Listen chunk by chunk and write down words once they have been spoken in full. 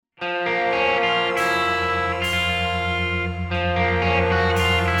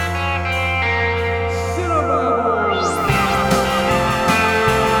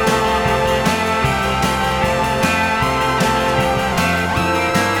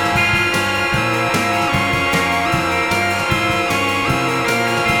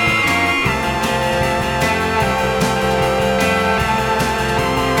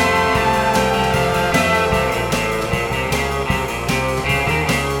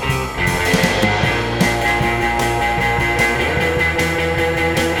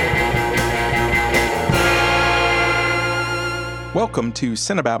Welcome to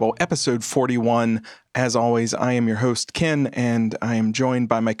Cinebabble, episode 41. As always, I am your host, Ken, and I am joined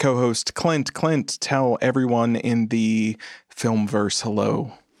by my co-host, Clint. Clint, tell everyone in the Filmverse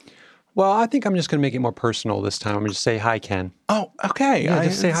hello. Well, I think I'm just going to make it more personal this time. I'm going to say hi, Ken. Oh, okay. Yeah,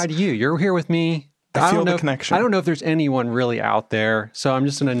 just say hi to you. You're here with me. I feel the connection. I don't know if there's anyone really out there, so I'm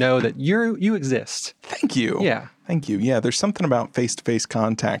just going to know that you exist. Thank you. Yeah. Thank you. Yeah, there's something about face-to-face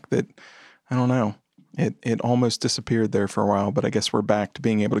contact that, I don't know, it almost disappeared there for a while, but I guess we're back to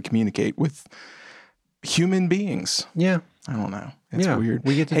being able to communicate with human beings. Yeah. I don't know. It's weird.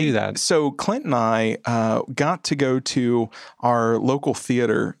 We get to do that. So Clint and I got to go to our local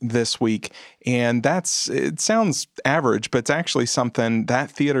theater this week, and it sounds average, but it's actually something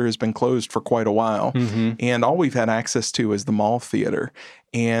that theater has been closed for quite a while, and all we've had access to is the mall theater.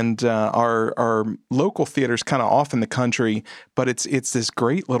 And our local theater is kind of off in the country, but it's this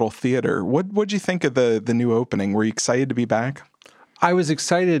great little theater. What'd you think of the new opening? Were you excited to be back? I was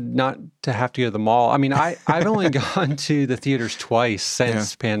excited not to have to go to the mall. I mean, I've only gone to the theaters twice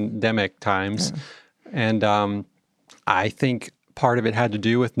since pandemic times. Yeah. And I think part of it had to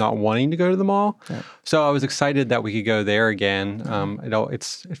do with not wanting to go to the mall. Yeah. So I was excited that we could go there again.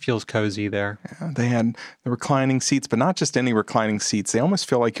 It feels cozy there. Yeah, they had the reclining seats, but not just any reclining seats. They almost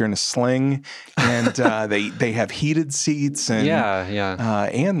feel like you're in a sling, and they have heated seats. And,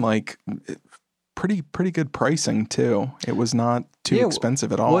 and like pretty good pricing too. It was not too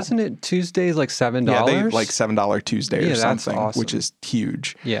expensive at all. Wasn't it Tuesdays like $7? Yeah, they like $7 Tuesday or something, awesome. Which is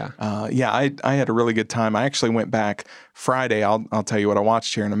huge. Yeah. I had a really good time. I actually went back Friday. I'll tell you what I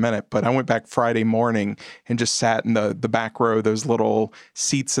watched here in a minute, but I went back Friday morning and just sat in the back row, those little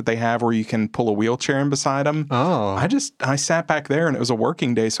seats that they have where you can pull a wheelchair in beside them. Oh. I sat back there, and it was a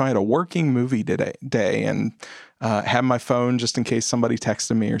working day, so I had a working movie day and had my phone just in case somebody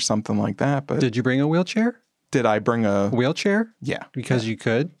texted me or something like that. But did you bring a wheelchair? Did I bring a wheelchair? Yeah. Because you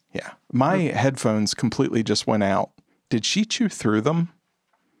could? Yeah. My headphones completely just went out. Did she chew through them?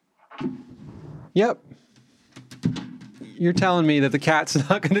 Yep. You're telling me that the cat's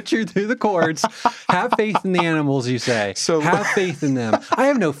not going to chew through the cords. Have faith in the animals, you say. Have faith in them. I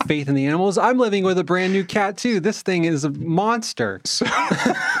have no faith in the animals. I'm living with a brand new cat, too. This thing is a monster. So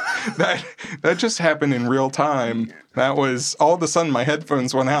that just happened in real time. That was, all of a sudden, my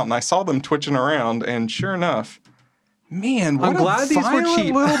headphones went out, and I saw them twitching around, and sure enough, man, what I'm glad these were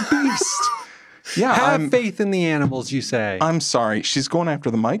cheap. Little beast. Yeah, have faith in the animals, you say. I'm sorry. She's going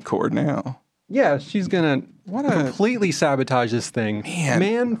after the mic cord now. Yeah, she's going to completely sabotage this thing.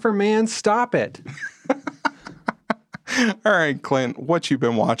 Man for man, stop it. All right, Clint, what you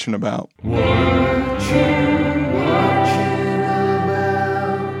been watching about?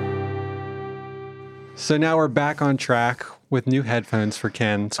 So now we're back on track with new headphones for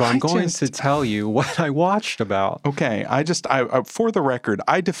Ken. So I'm going to tell you what I watched about. Okay, I for the record,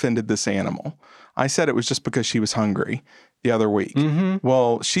 I defended this animal. I said it was just because she was hungry the other week. Mm-hmm.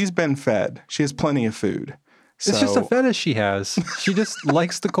 Well, she's been fed. She has plenty of food. It's just a fetish she has. She just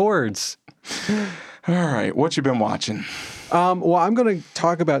likes the cords. All right, what you been watching? Well, I'm going to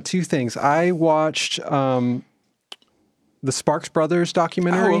talk about two things. I watched the Sparks Brothers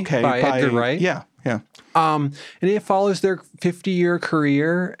documentary by Edgar Wright. Yeah. And it follows their 50-year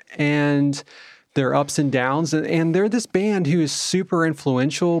career and their ups and downs. And they're this band who is super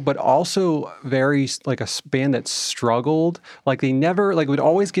influential, but also very like a band that struggled. Like they never, like would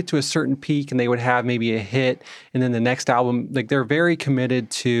always get to a certain peak and they would have maybe a hit. And then the next album, like they're very committed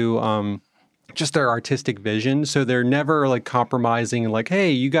to just their artistic vision. So they're never like compromising and like,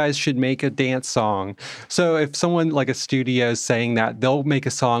 hey, you guys should make a dance song. So if someone like a studio is saying that, they'll make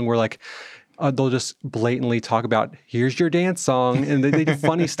a song where like, they'll just blatantly talk about, here's your dance song. And they do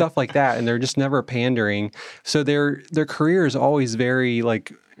funny stuff like that. And they're just never pandering. So their career is always very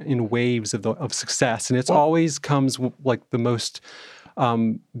like in waves of success. And it's always comes like the most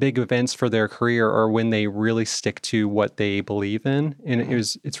big events for their career are when they really stick to what they believe in. And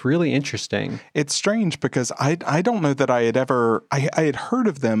it's really interesting. It's strange because I don't know that I had heard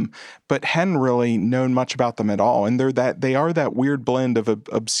of them, but hadn't really known much about them at all. And they are that weird blend of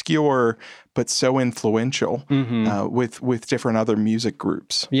obscure but so influential with different other music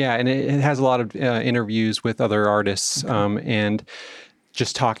groups. Yeah, and it has a lot of interviews with other artists and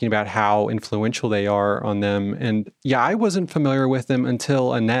just talking about how influential they are on them. And yeah, I wasn't familiar with them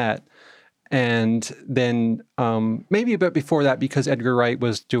until Annette. And then maybe a bit before that, because Edgar Wright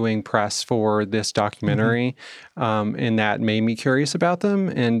was doing press for this documentary, and that made me curious about them.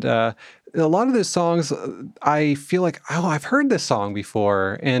 And a lot of those songs, I feel like, oh, I've heard this song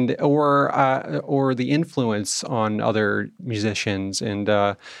before, and or the influence on other musicians. And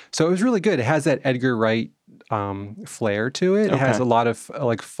so it was really good. It has that Edgar Wright flair to it. It has a lot of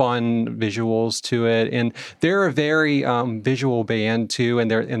like fun visuals to it, and they're a very visual band too. And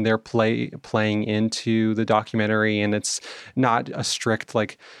they're playing into the documentary, and it's not a strict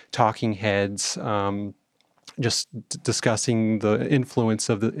like Talking Heads. Just discussing the influences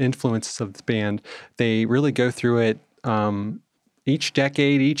of the band. They really go through it. Each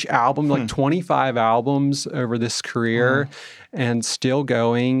decade, each album, like 25 albums over this career, and still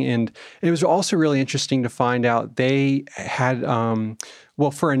going. And it was also really interesting to find out they had,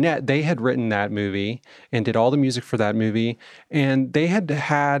 for Annette, they had written that movie and did all the music for that movie. And they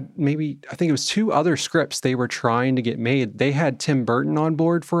had maybe, I think it was 2 other scripts they were trying to get made. They had Tim Burton on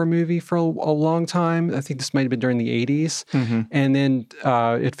board for a movie for a long time. I think this might have been during the 80s. And then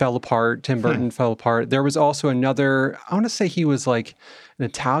it fell apart. Tim Burton fell apart. There was also another, I want to say he was like an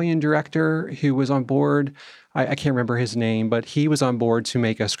Italian director who was on board. I can't remember his name, but he was on board to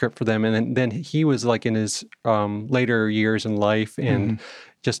make a script for them. And then he was like in his later years in life and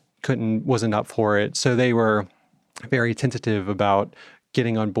just wasn't up for it. So they were very tentative about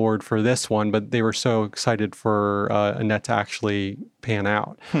getting on board for this one, but they were so excited for Annette to actually pan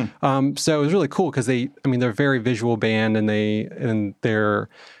out. So it was really cool because they're a very visual band, and their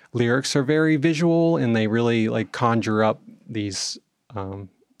lyrics are very visual, and they really like conjure up these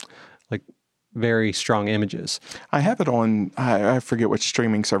like very strong images. I have it on, I forget which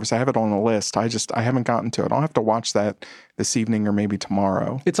streaming service. I have it on a list. I haven't gotten to it. I'll have to watch that this evening or maybe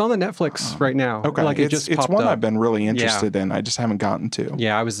tomorrow. It's on the Netflix right now. Okay. Like it's one up. I've been really interested in. I just haven't gotten to.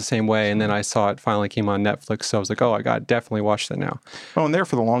 Yeah, I was the same way. And then I saw it finally came on Netflix. So I was like, oh, I got to definitely watch that now. Oh, and there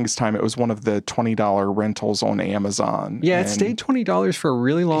for the longest time, it was one of the $20 rentals on Amazon. Yeah, it stayed $20 for a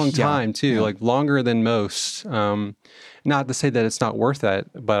really long time too, like longer than most. Not to say that it's not worth it,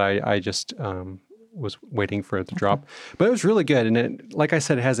 but I just was waiting for it to drop. But it was really good. And it, like I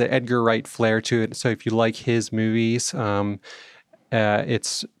said, it has an Edgar Wright flair to it. So if you like his movies,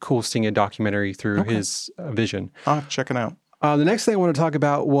 it's cool seeing a documentary through his vision. I'll have to check it out. The next thing I want to talk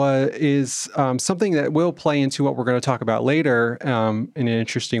about is something that will play into what we're going to talk about later in an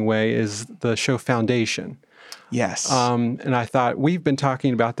interesting way is the show Foundation. Yes. And I thought we've been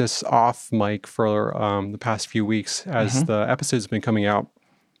talking about this off mic for the past few weeks as the episodes have been coming out.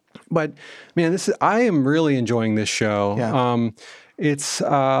 But man, I am really enjoying this show. Yeah. It's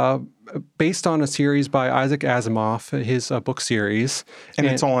based on a series by Isaac Asimov, his book series, and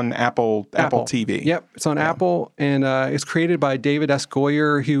it's on Apple TV. Yep, it's on Apple, and it's created by David S.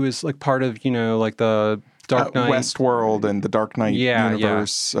 Goyer, who is like part of like the Dark Knight, Westworld, and the Dark Knight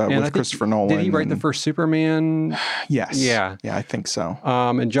universe with Christopher Nolan. Did he write the first Superman? Yes. Yeah, I think so.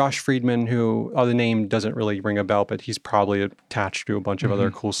 And Josh Friedman, who the name doesn't really ring a bell, but he's probably attached to a bunch of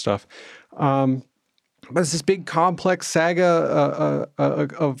other cool stuff. But it's this big complex saga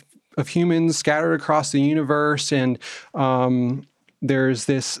of humans scattered across the universe, and there's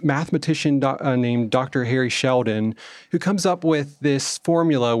this mathematician named Dr. Harry Sheldon who comes up with this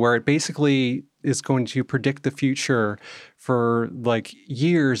formula where it basically is going to predict the future for like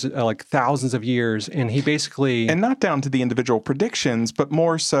years, like thousands of years. And he basically... And not down to the individual predictions, but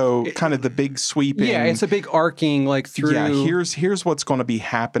more so kind of the big sweeping... Yeah, it's a big arcing like through... Yeah, here's what's going to be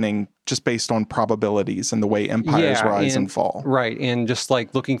happening just based on probabilities and the way empires rise and fall. Right, and just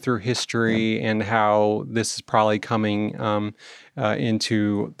like looking through history and how this is probably coming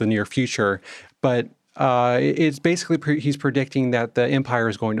into the near future. But... it's basically he's predicting that the empire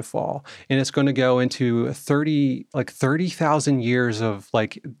is going to fall, and it's going to go into 30,000 years of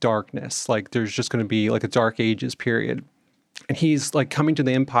like darkness. Like there's just going to be like a dark ages period, and he's like coming to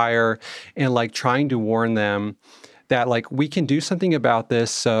the empire and like trying to warn them that like we can do something about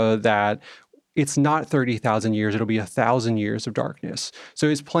this so that it's not 30,000 years; it'll be 1,000 years of darkness. So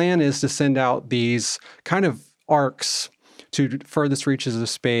his plan is to send out these kind of arcs to furthest reaches of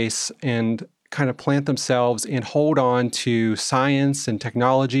space and kind of plant themselves and hold on to science and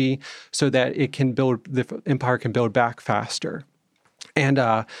technology so that the empire can build back faster. And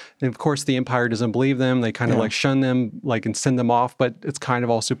of course, the empire doesn't believe them. They kind of like shun them, like and send them off. But it's kind of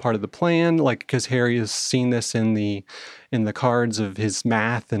also part of the plan, like because Harry has seen this in the cards of his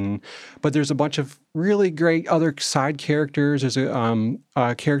math. But there's a bunch of really great other side characters. There's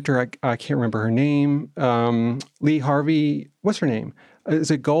a character I can't remember her name. Lee Harvey. What's her name?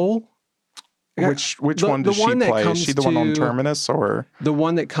 Is it Goal? Which one does she play? Is she the one on Terminus, or the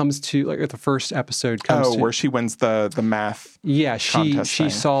one that comes to like the first episode comes to where she wins the math? Yeah, she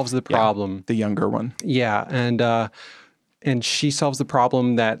solves the problem. Yeah, the younger one. Yeah, and she solves the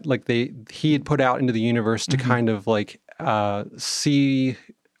problem that like he had put out into the universe to kind of like see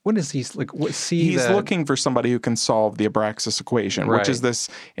what is he like? He's looking for somebody who can solve the Abraxas equation, which is this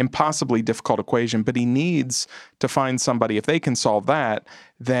impossibly difficult equation, but he needs to find somebody. If they can solve that,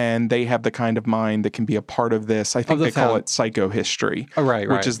 then they have the kind of mind that can be a part of this. I think they call it psychohistory,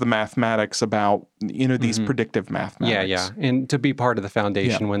 which is the mathematics about, these predictive mathematics. Yeah. And to be part of the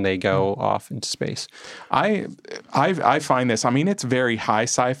foundation when they go off into space. I find this, it's very high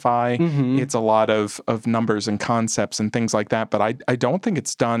sci-fi. It's a lot of numbers and concepts and things like that, but I don't think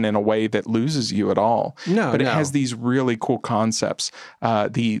it's done in a way that loses you at all. But it has these really cool concepts.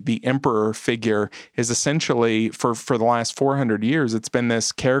 The emperor figure is essentially, for the last 400 years, it's been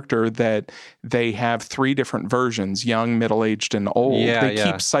this character that they have 3 different versions: young, middle-aged, and old. They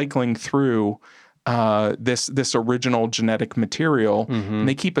keep cycling through this original genetic material, and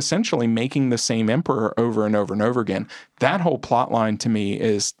they keep essentially making the same emperor over and over and over again. That whole plot line to me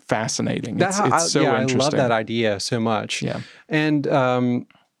is fascinating. It's so interesting. I love that idea so much. Yeah. And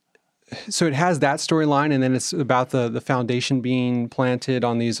so it has that storyline, and then it's about the foundation being planted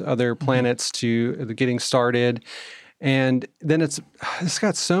on these other planets to the getting started. And then it's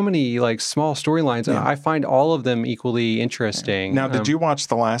got so many like small storylines, and I find all of them equally interesting. Now, did you watch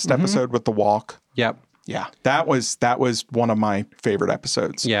the last episode with the walk? Yep. Yeah, that was one of my favorite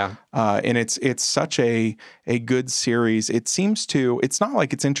episodes. Yeah, and it's such a good series. It's not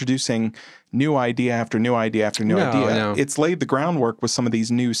like it's introducing new idea after new idea after new idea. No. It's laid the groundwork with some of these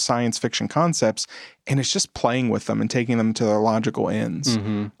new science fiction concepts, and it's just playing with them and taking them to their logical ends.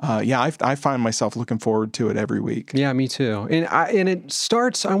 I find myself looking forward to it every week. Yeah, me too. And it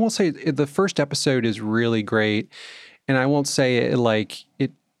starts. I won't say the first episode is really great, and I won't say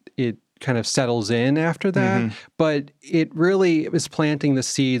it kind of settles in after that, but it really is planting the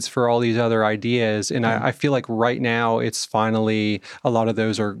seeds for all these other ideas. And I feel like right now it's finally, a lot of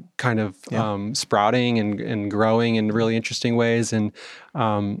those are kind of sprouting and growing in really interesting ways. And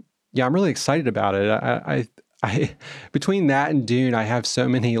I'm really excited about it. I between that and Dune, I have so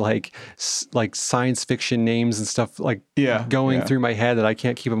many like science fiction names and stuff going through my head that I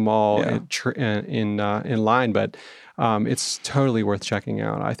can't keep them all in line. But it's totally worth checking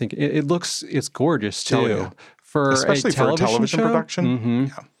out. I think it's gorgeous too, especially for a television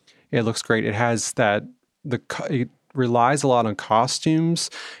production. It looks great. It has it relies a lot on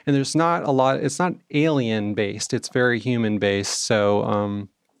costumes, and there's not a lot. It's not alien based. It's very human based. So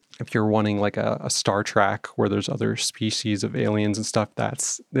if you're wanting like a Star Trek where there's other species of aliens and stuff,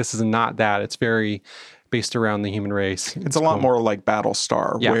 this is not that. It's very based around the human race. It's a lot more like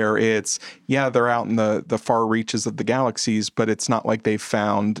Battlestar, where they're out in the far reaches of the galaxies, but it's not like they've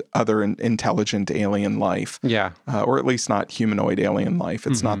found other intelligent alien life. Or at least not humanoid alien life.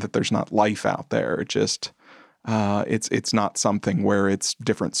 It's not that there's not life out there. It just it's not something where it's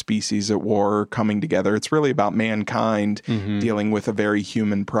different species at war coming together. It's really about mankind dealing with a very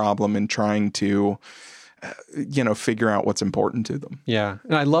human problem and trying to figure out what's important to them. Yeah.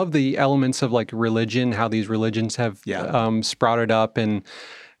 And I love the elements of like religion, how these religions have sprouted up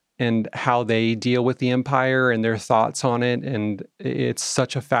and how they deal with the empire and their thoughts on it. And it's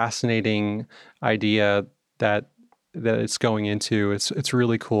such a fascinating idea that it's going into. It's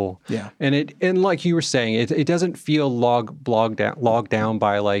really cool. Yeah. And like you were saying, it doesn't feel logged down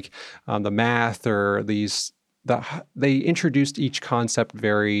by like the math or they introduced each concept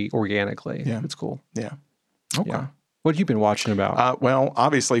very organically. Yeah. It's cool. Yeah. Okay. Yeah. What have you been watching about? Well,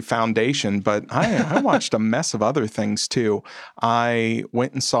 obviously Foundation, but I watched a mess of other things too. I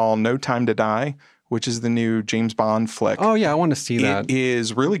went and saw No Time to Die, which is the new James Bond flick. Oh yeah, I want to see that. It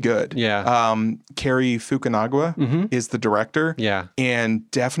is really good. Yeah. Cary Fukunaga is the director. Yeah. And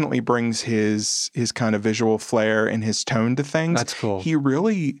definitely brings his kind of visual flair and his tone to things. That's cool.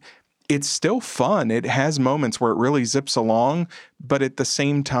 It's still fun. It has moments where it really zips along, but at the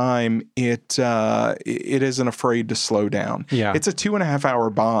same time, it isn't afraid to slow down. Yeah. It's a 2.5 hour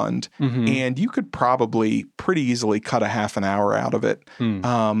Bond, and you could probably pretty easily cut a half an hour out of it.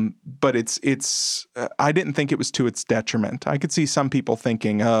 But it's I didn't think it was to its detriment. I could see some people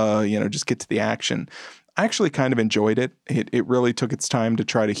thinking, just get to the action. I actually kind of enjoyed it. It really took its time to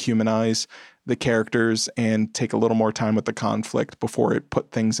try to humanize the characters and take a little more time with the conflict before it put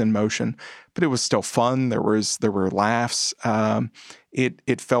things in motion. But it was still fun. There were laughs.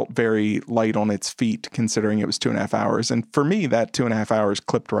 It felt very light on its feet considering it was 2.5 hours. And for me, that 2.5 hours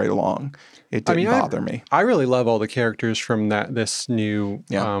clipped right along. It didn't bother me. I really love all the characters from this new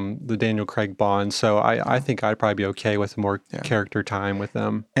the Daniel Craig Bond. So I think I'd probably be okay with more character time with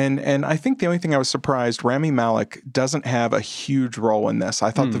them. And I think the only thing I was surprised, Rami Malek doesn't have a huge role in this.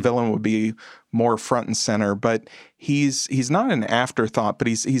 I thought the villain would be more front and center, but he's not an afterthought, but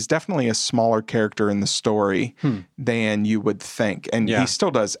he's definitely a smaller character in the story than you would think. And he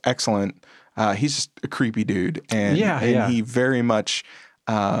still does excellent. He's just a creepy dude. And he very much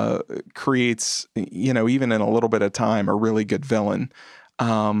creates, even in a little bit of time, a really good villain.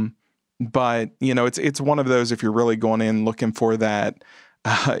 But it's one of those, if you're really going in looking for that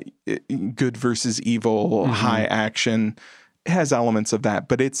good versus evil, high action, it has elements of that,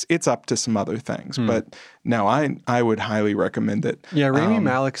 but it's up to some other things. But no, I would highly recommend it. Yeah, Rami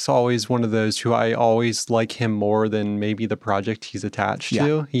Malek's always one of those who I always like him more than maybe the project he's attached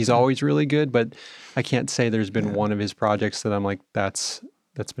to. He's always really good, but I can't say there's been one of his projects that I'm like, that's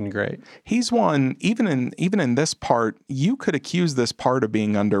been great. He's one, even in this part, you could accuse this part of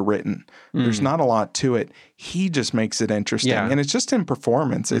being underwritten. There's not a lot to it. He just makes it interesting. And it's just in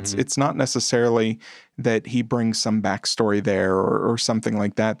performance. It's not necessarily that he brings some backstory there or something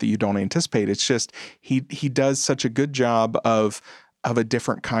like that you don't anticipate. It's just he does such a good job of a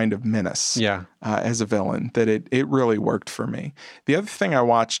different kind of menace as a villain that it really worked for me. The other thing I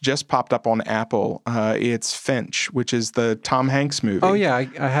watched just popped up on Apple. It's Finch, which is the Tom Hanks movie. Oh, yeah.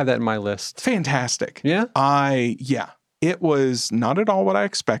 I have that in my list. Fantastic. Yeah? It was not at all what I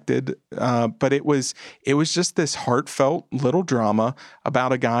expected, but it was just this heartfelt little drama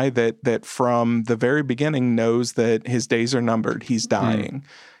about a guy that from the very beginning knows that his days are numbered. He's dying.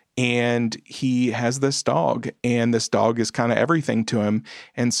 And he has this dog, and this dog is kind of everything to him.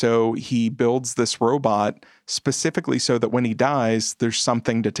 And so he builds this robot specifically so that when he dies, there's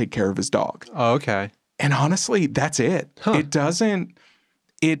something to take care of his dog. Oh, okay. And honestly, that's it. It doesn't.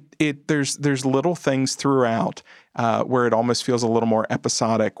 There's little things throughout where it almost feels a little more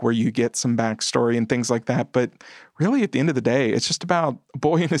episodic, where you get some backstory and things like that. But really, at the end of the day, it's just about a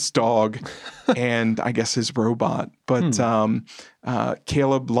boy and his dog, and I guess his robot. But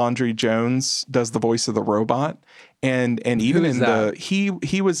Caleb Laundrie Jones does the voice of the robot, and even in the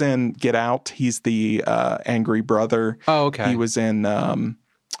he was in Get Out. He's the angry brother. Oh, okay. He was in.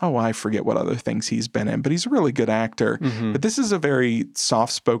 I forget what other things he's been in, but he's a really good actor. But this is a very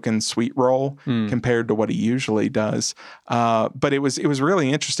soft-spoken, sweet role compared to what he usually does. But it was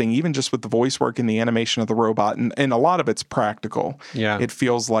really interesting, even just with the voice work and the animation of the robot, and a lot of it's practical. Yeah, it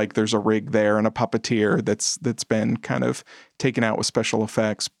feels like there's a rig there and a puppeteer that's been kind of taken out with special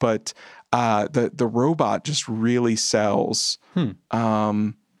effects. But the robot just really sells.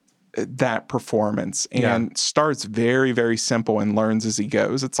 That performance and starts very, very simple and learns as he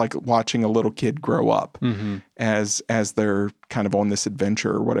goes. It's like watching a little kid grow up as they're kind of on this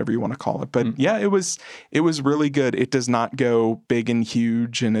adventure or whatever you want to call it. But it was really good. It does not go big and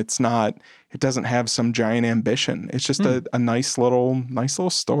huge, and it doesn't have some giant ambition. It's just a nice little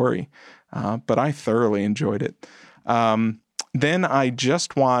story. But I thoroughly enjoyed it. Then I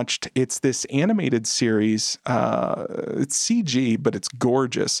just watched, it's this animated series. It's CG, but it's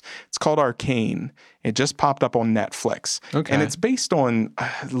gorgeous. It's called Arcane. It just popped up on Netflix. Okay. And it's based on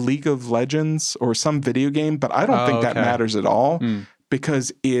League of Legends or some video game, but I don't think that matters at all.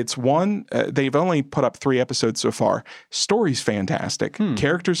 Because it's they've only put up 3 episodes so far. Story's fantastic.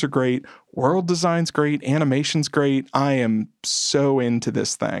 Characters are great. World design's great. Animation's great. I am so into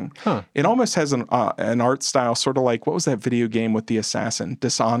this thing. It almost has an art style, sort of like, what was that video game with the assassin?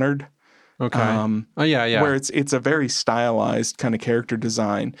 Dishonored? Okay. Where it's a very stylized kind of character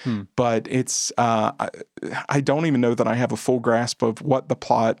design. But it's, I don't even know that I have a full grasp of what the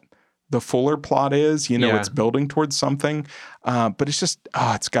fuller plot is. It's building towards something, but it's just,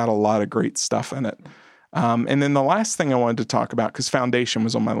 it's got a lot of great stuff in it. And then the last thing I wanted to talk about, because Foundation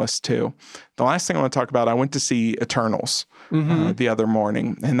was on my list too. The last thing I want to talk about, I went to see Eternals the other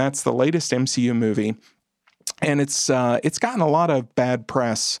morning, and that's the latest MCU movie. And it's gotten a lot of bad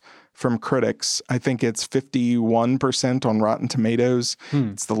press from critics. I think it's 51% on Rotten Tomatoes.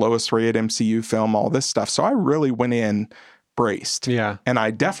 It's the lowest rated MCU film, all this stuff. So I really went in braced. Yeah. And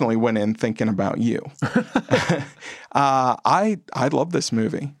I definitely went in thinking about you. I love this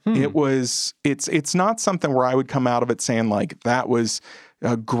movie. It's not something where I would come out of it saying like that was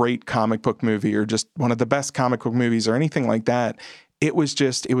a great comic book movie or just one of the best comic book movies or anything like that. It was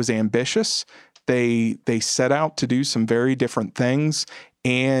ambitious. They set out to do some very different things,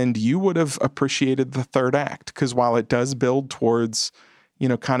 and you would have appreciated the third act, because while it does build towards,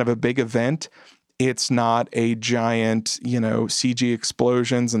 kind of a big event, it's not a giant, CG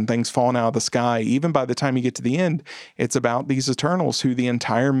explosions and things falling out of the sky. Even by the time you get to the end, it's about these Eternals who the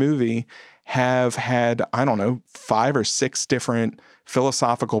entire movie have had, 5 or 6 different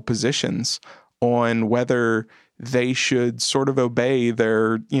philosophical positions on whether they should sort of obey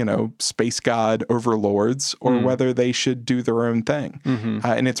their, space god overlords, or whether they should do their own thing.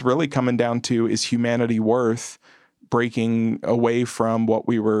 And it's really coming down to, is humanity worth breaking away from what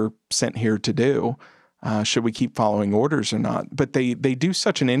we were sent here to do? Should we keep following orders or not? But they do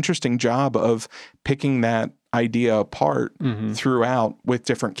such an interesting job of picking that idea apart throughout with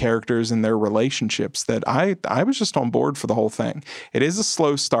different characters and their relationships that I was just on board for the whole thing. It is a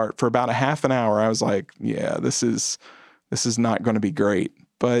slow start. For about a half an hour, I was like, yeah, this is not going to be great.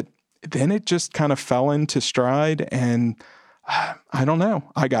 But then it just kind of fell into stride, and I don't know.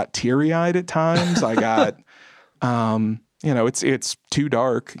 I got teary-eyed at times. I got it's too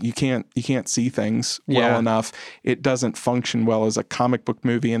dark. You can't see things well enough. It doesn't function well as a comic book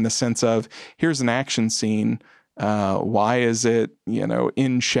movie in the sense of, here's an action scene. Why is it,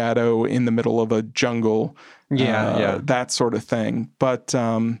 in shadow in the middle of a jungle? That sort of thing. But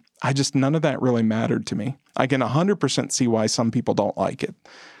none of that really mattered to me. I can 100% see why some people don't like it,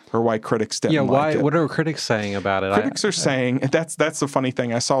 or why critics didn't like it. What are critics saying about it? Critics are saying, that's the funny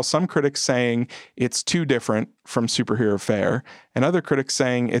thing. I saw some critics saying it's too different from superhero fare, and other critics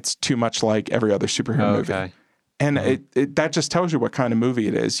saying it's too much like every other superhero movie. And that just tells you what kind of movie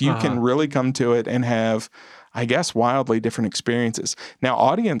it is. You can really come to it and have, I guess, wildly different experiences. Now,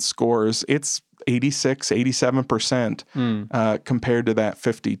 audience scores, it's 86, 87% compared to that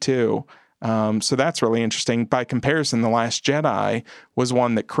 52. So that's really interesting. By comparison, The Last Jedi was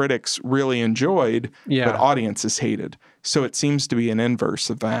one that critics really enjoyed, but audiences hated. So it seems to be an inverse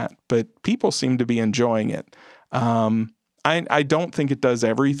of that. But people seem to be enjoying it. I don't think it does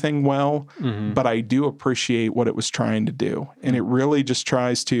everything well, but I do appreciate what it was trying to do. And it really just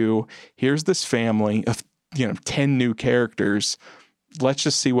tries to, here's this family of 10 new characters. Let's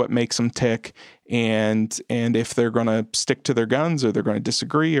just see what makes them tick, and if they're going to stick to their guns, or they're going to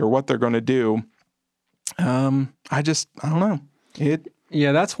disagree, or what they're going to do. I don't know.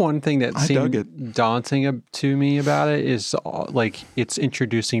 That's one thing that seemed daunting to me about it, is like it's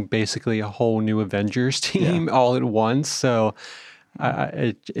introducing basically a whole new Avengers team all at once. So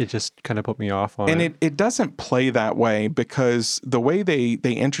it just kind of put me off on it. And it doesn't play that way, because the way they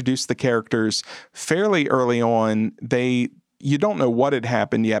introduce the characters fairly early on, you don't know what had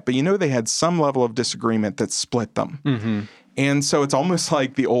happened yet, but they had some level of disagreement that split them. And so it's almost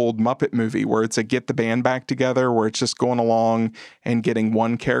like the old Muppet movie, where it's a get the band back together, where it's just going along and getting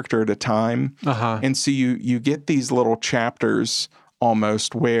one character at a time. And so you get these little chapters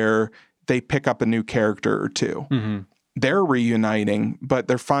almost where they pick up a new character or two. They're reuniting, but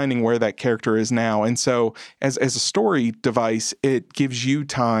they're finding where that character is now. And so as a story device, it gives you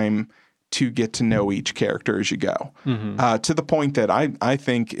time to get to know each character as you go, to the point that I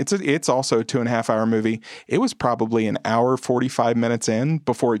think it's also a 2.5 hour movie. It was probably an hour, 45 minutes in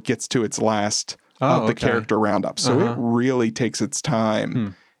before it gets to its last of the character roundup. So it really takes its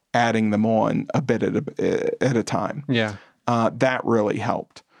time adding them on a bit at a time. That really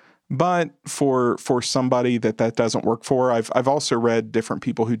helped. But for somebody that doesn't work for, I've also read different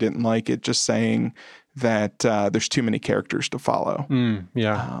people who didn't like it, just saying that there's too many characters to follow.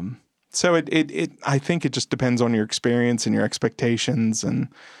 So I think it just depends on your experience and your expectations, and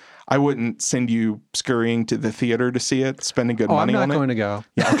I wouldn't send you scurrying to the theater to see it, spending good money on it. I'm not going to go.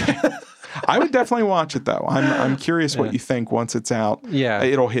 Yeah, okay. I would definitely watch it, though. I'm curious what you think once it's out.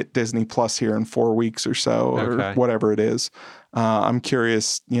 It'll hit Disney Plus here in 4 weeks or so, or whatever it is. I'm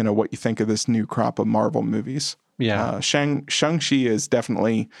curious, what you think of this new crop of Marvel movies. Shang-Chi is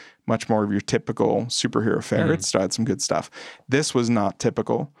definitely much more of your typical superhero fare. It's had some good stuff. This was not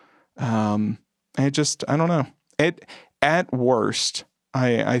typical. I don't know. At worst,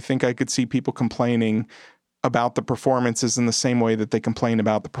 I think I could see people complaining about the performances in the same way that they complain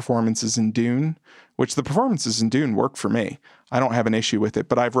about the performances in Dune, which the performances in Dune work for me. I don't have an issue with it,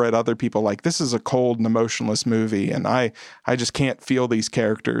 but I've read other people like, this is a cold and emotionless movie, and I just can't feel these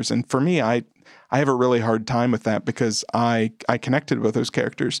characters. And for me, I have a really hard time with that, because I connected with those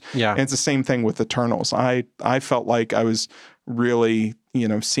characters. And it's the same thing with Eternals. I felt like I was really,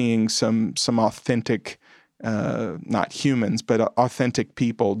 seeing some authentic, not humans, but authentic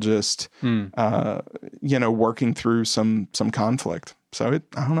people just, working through some conflict. So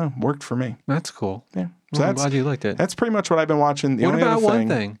I don't know, worked for me. That's cool. Yeah. So I'm glad you liked it. That's pretty much what I've been watching. What about one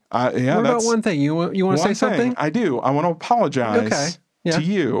thing? What about one thing? You want to say something? I do. I want to apologize to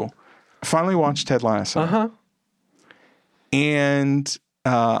you. I finally watched Ted Lasso. And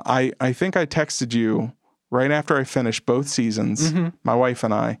I think I texted you right after I finished both seasons, my wife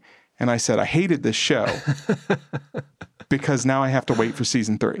and I said, I hated this show because now I have to wait for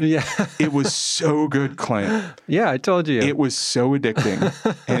season 3. It was so good, Clint. I told you. It was so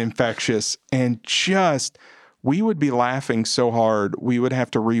addicting and infectious, and just we would be laughing so hard we would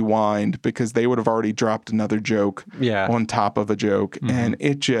have to rewind because they would have already dropped another joke on top of a joke. And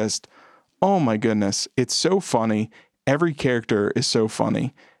it just, oh my goodness, it's so funny. Every character is so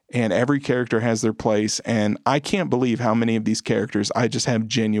funny. And every character has their place. And I can't believe how many of these characters I just have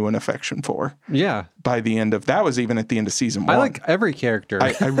genuine affection for. Yeah. By the end of, that was even at the end of season 1. I like every character.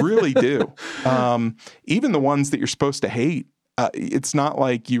 I really do. Even the ones that you're supposed to hate. It's not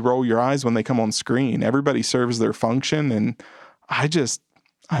like you roll your eyes when they come on screen. Everybody serves their function. And I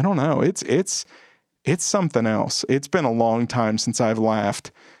don't know. It's something else. It's been a long time since I've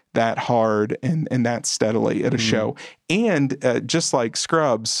laughed that hard and that steadily at a show. And just like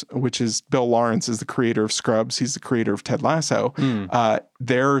Scrubs, which is Bill Lawrence is the creator of Scrubs. He's the creator of Ted Lasso.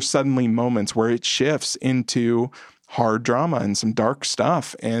 There are suddenly moments where it shifts into hard drama and some dark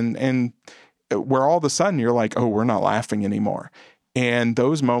stuff. And where all of a sudden you're like, oh, we're not laughing anymore. And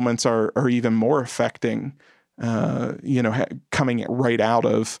those moments are even more affecting, coming right out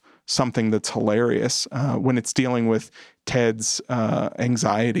of something that's hilarious when it's dealing with Ted's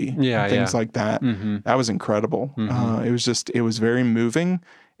anxiety and things like that. That was incredible. It was very moving.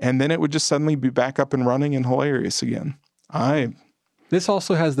 And then it would just suddenly be back up and running and hilarious again. This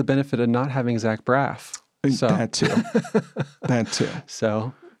also has the benefit of not having Zach Braff. So. That too.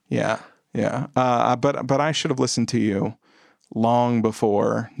 So. Yeah. But I should have listened to you long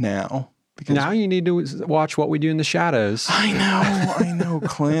before now. Because now you need to watch What We Do in the Shadows. I know,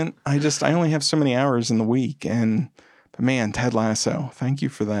 Clint. I only have so many hours in the week, but man, Ted Lasso, thank you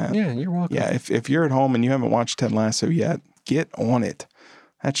for that. Yeah, you're welcome. Yeah, if you're at home and you haven't watched Ted Lasso yet, get on it.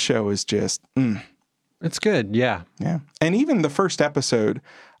 That show is just, It's good, yeah. Yeah, and even the first episode,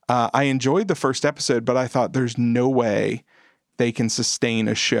 I enjoyed the first episode, but I thought there's no way they can sustain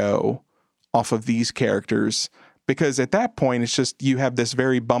a show off of these characters. Because at that point, it's just you have this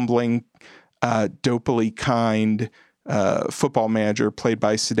very bumbling, dopily kind football manager played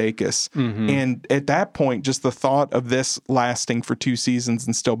by Sudeikis. And at that point, just the thought of this lasting for 2 seasons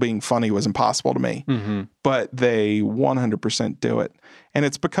and still being funny was impossible to me. But they 100% do it. And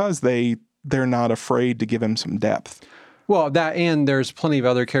it's because they're not afraid to give him some depth. Well, that and there's plenty of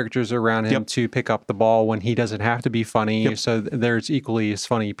other characters around him to pick up the ball when he doesn't have to be funny. So there's equally as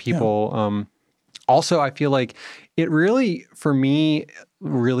funny people. Also, I feel like it really, for me,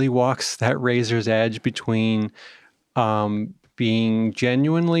 really walks that razor's edge between being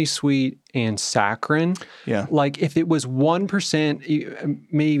genuinely sweet and saccharine. Yeah. Like if it was 1%,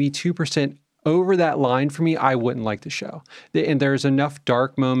 maybe 2% over that line for me, I wouldn't like the show. And there's enough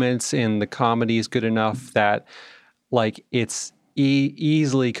dark moments and the comedy is good enough that like it's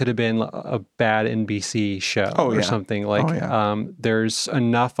easily could have been a bad NBC show or something. Like there's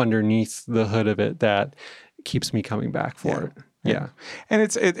enough underneath the hood of it that keeps me coming back for it. Yeah. And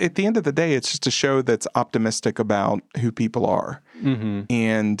it's at the end of the day, it's just a show that's optimistic about who people are.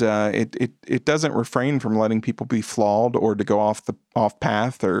 And it doesn't refrain from letting people be flawed or to go off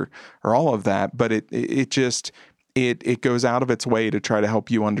path or all of that. But it goes out of its way to try to help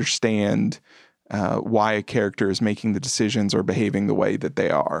you understand why a character is making the decisions or behaving the way that they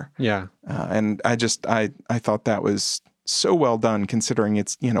are. Yeah. And I thought that was so well done considering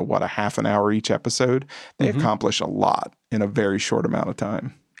it's, a half an hour each episode. They accomplish a lot in a very short amount of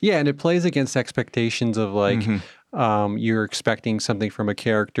time. Yeah. And it plays against expectations of like, you're expecting something from a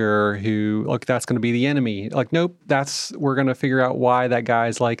character who, look, that's going to be the enemy. Like, nope, we're going to figure out why that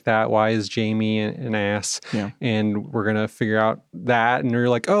guy's like that. Why is Jamie an ass? Yeah. And we're going to figure out that. And you're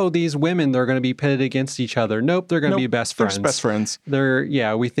like, oh, these women, they're going to be pitted against each other. Nope, they're going to be best friends. They're best friends.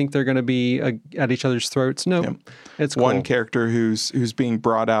 We think they're going to be at each other's throats. Nope. It's cool. One character who's being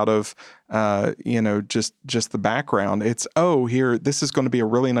brought out of, just the background. It's, this is going to be a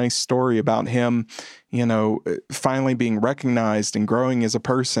really nice story about him, finally being recognized and growing as a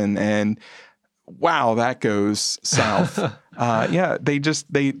person. And wow, that goes south.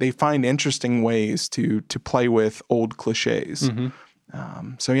 They find interesting ways to play with old cliches.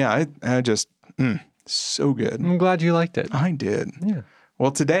 So good. I'm glad you liked it. I did. Yeah.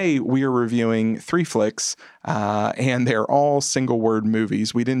 Well, today we are reviewing 3 flicks, and they're all single-word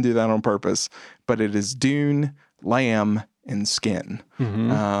movies. We didn't do that on purpose, but it is Dune, Lamb, and Skin.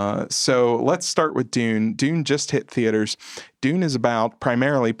 So let's start with Dune. Dune just hit theaters. Dune is about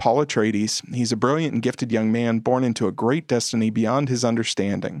primarily Paul Atreides. He's a brilliant and gifted young man born into a great destiny beyond his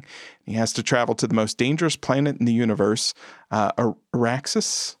understanding. He has to travel to the most dangerous planet in the universe,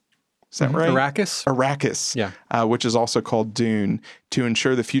 Araxis. Is that right? Arrakis, which is also called Dune, to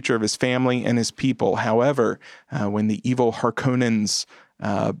ensure the future of his family and his people. However, when the evil Harkonnens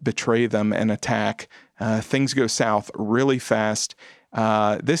betray them and attack, things go south really fast.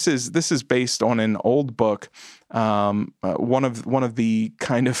 This is based on an old book, one of the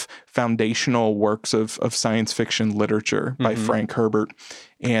kind of foundational works of science fiction literature by Frank Herbert,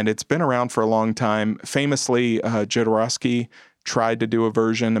 and it's been around for a long time. Famously, Jodorowsky tried to do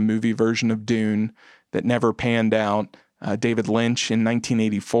a movie version of Dune that never panned out. David Lynch in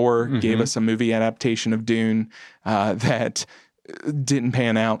 1984 gave us a movie adaptation of Dune that didn't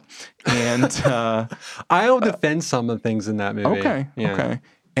pan out. And I'll defend some of the things in that movie. Okay.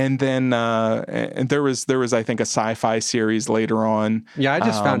 And then and there was I think a sci-fi series later on. Yeah, I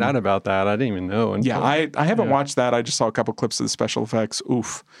just found out about that. I didn't even know. I haven't watched that. I just saw a couple clips of the special effects.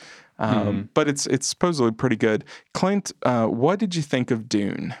 Oof. But it's supposedly pretty good. Clint, what did you think of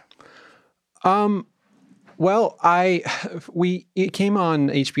Dune? Well, it came on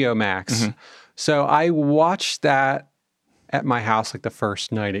HBO Max. So I watched that at my house like the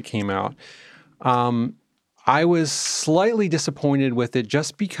first night it came out. I was slightly disappointed with it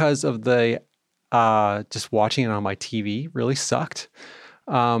just because of the just watching it on my TV really sucked.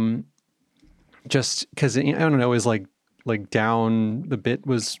 Just because I don't know, it was like down, the bit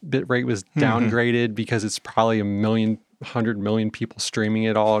rate was downgraded because it's probably 100 million people streaming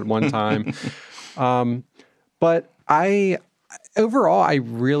it all at one time. But overall I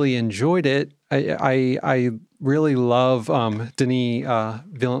really enjoyed it. I really love Denis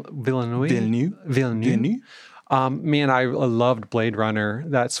Villeneuve. Man, I loved Blade Runner.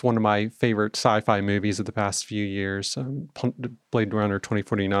 That's one of my favorite sci-fi movies of the past few years, Blade Runner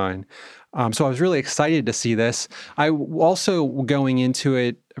 2049. So I was really excited to see this. I also, going into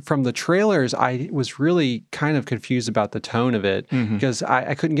it from the trailers, I was really kind of confused about the tone of it because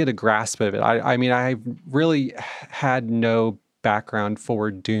I couldn't get a grasp of it. I mean, I really had no background for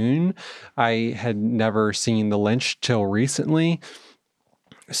Dune. I had never seen the Lynch till recently.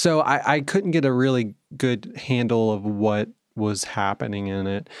 So I couldn't get a really good handle of what was happening in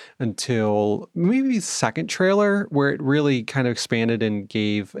it until maybe the second trailer, where it really kind of expanded and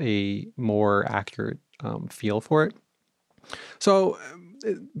gave a more accurate feel for it. So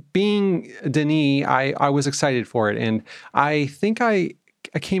being Denis, I was excited for it. And I think I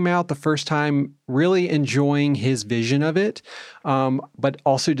came out the first time really enjoying his vision of it, but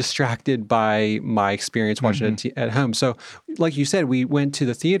also distracted by my experience watching it at home. So like you said, we went to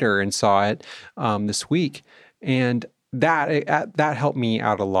the theater and saw it this week, and that helped me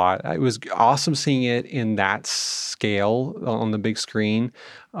out a lot. It was awesome seeing it in that scale on the big screen.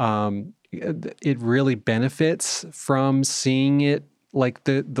 It really benefits from seeing it, like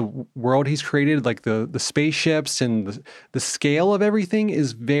the world he's created, like the spaceships and the scale of everything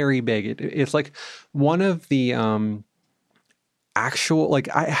is very big. It's like one of the actual,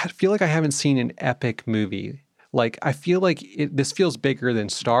 like, I feel like I haven't seen an epic movie. Like, I feel like this feels bigger than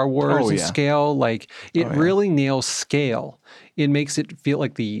Star Wars in scale. Like, it really nails scale. It makes it feel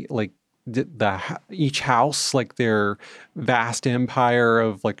like the each house, like their vast empire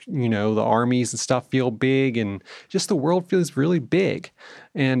of, like, you know, the armies and stuff feel big, and just the world feels really big.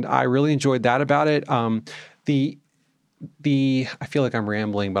 And I really enjoyed that about it. I feel like I'm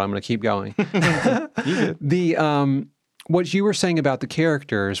rambling, but I'm going to keep going. What you were saying about the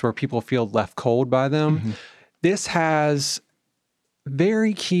characters, where people feel left cold by them, this has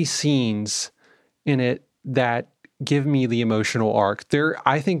very key scenes in it that give me the emotional arc.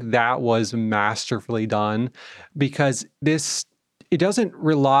 I think that was masterfully done, because it doesn't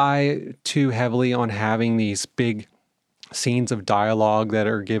rely too heavily on having these big scenes of dialogue that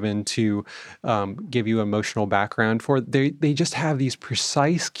are given to give you emotional background for. They just have these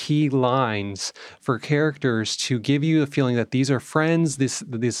precise key lines for characters to give you the feeling that these are friends. This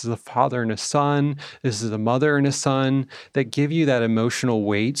is a father and a son. This is a mother and a son, that give you that emotional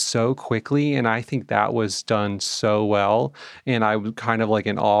weight so quickly. And I think that was done so well. And I was kind of like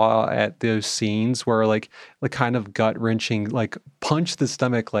in awe at those scenes where, like, the kind of gut wrenching, like, punch the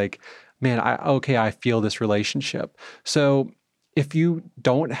stomach, like, man, I feel this relationship. So if you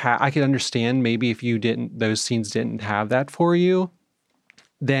don't have, I could understand maybe if those scenes didn't have that for you,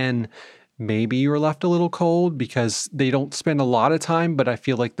 then maybe you're left a little cold, because they don't spend a lot of time, but I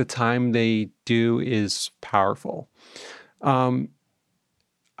feel like the time they do is powerful. I'm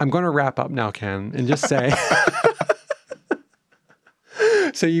going to wrap up now, Ken, and just say,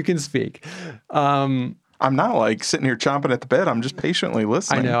 so you can speak. I'm not like sitting here chomping at the bit. I'm just patiently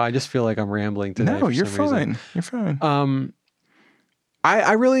listening. I know. I just feel like I'm rambling today. No, you're fine. You're fine.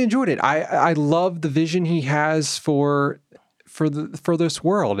 I really enjoyed it. I love the vision he has for this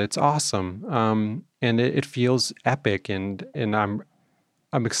world. It's awesome. And it feels epic, and I'm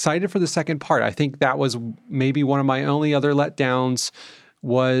excited for the second part. I think that was maybe one of my only other letdowns,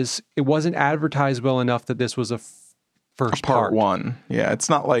 was it wasn't advertised well enough that this was a first part one. Yeah, it's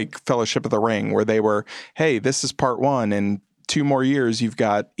not like Fellowship of the Ring where they were, hey, this is part one, and 2 more years you've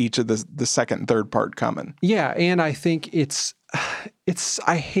got each of the second and third part coming. Yeah, and I think it's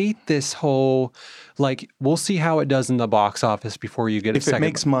I hate this whole like we'll see how it does in the box office before you get a If second. it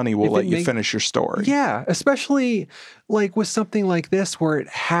makes money, we'll let you finish your story. Yeah, especially like with something like this where it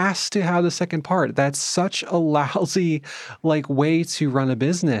has to have the second part. That's such a lousy like way to run a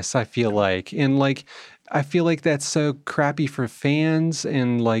business, I feel like. And like I feel like that's so crappy for fans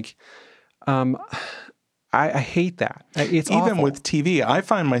and like I hate that. It's even awful. with TV, I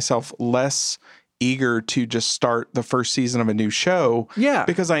find myself less eager to just start the first season of a new show. Yeah.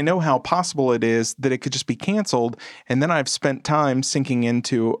 Because I know how possible it is that it could just be canceled. And then I've spent time sinking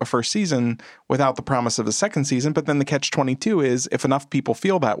into a first season without the promise of a second season. But then the catch-22 is if enough people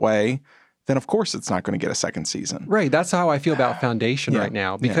feel that way, then of course it's not going to get a second season. Right. That's how I feel about Foundation right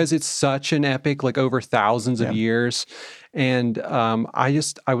now because it's such an epic, like over thousands of years. And I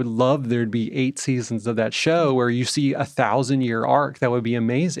would love there'd be 8 seasons of that show where you see 1,000-year arc. That would be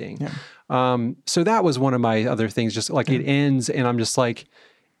amazing. Yeah. So that was one of my other things, just like it ends and I'm just like,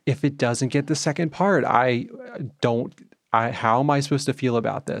 if it doesn't get the second part, how am I supposed to feel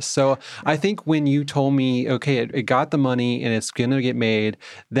about this? So I think when you told me, okay, it got the money and it's going to get made,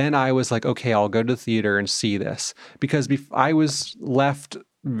 then I was like, okay, I'll go to the theater and see this. Because I was left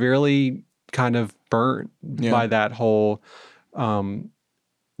really kind of burnt by that whole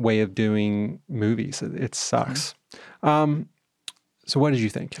way of doing movies. It sucks. So what did you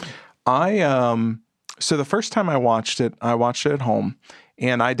think? So the first time I watched it at home.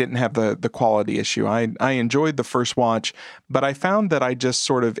 And I didn't have the quality issue. I enjoyed the first watch, but I found that I just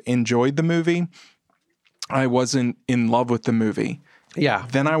sort of enjoyed the movie. I wasn't in love with the movie. Yeah.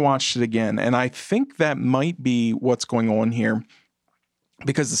 Then I watched it again, and I think that might be what's going on here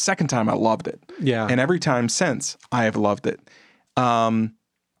because the second time I loved it. Yeah. And every time since, I have loved it.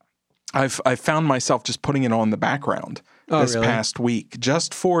 I've found myself just putting it on in the background this past week,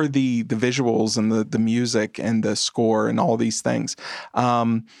 just for the visuals and the music and the score and all these things.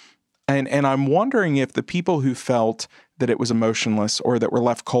 And I'm wondering if the people who felt that it was emotionless or that were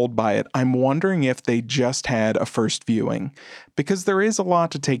left cold by it, I'm wondering if they just had a first viewing, because there is a lot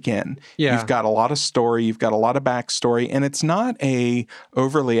to take in. Yeah. You've got a lot of story, you've got a lot of backstory, and it's not a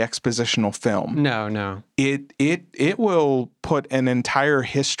overly expositional film. No. It will put an entire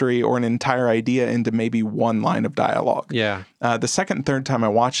history or an entire idea into maybe one line of dialogue. Yeah. The second and third time I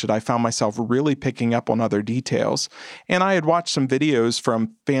watched it, I found myself really picking up on other details. And I had watched some videos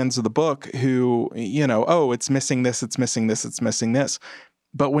from fans of the book who, it's missing this, it's missing this, it's missing this.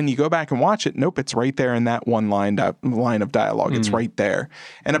 But when you go back and watch it, nope, it's right there in that one line of dialogue. It's right there.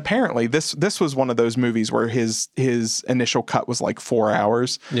 And apparently this was one of those movies where his initial cut was like 4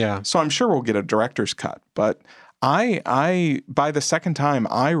 hours. Yeah. So I'm sure we'll get a director's cut. But I by the second time,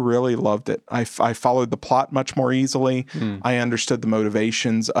 I really loved it. I followed the plot much more easily. I understood the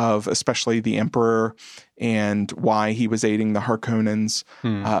motivations of especially the Emperor and why he was aiding the Harkonnens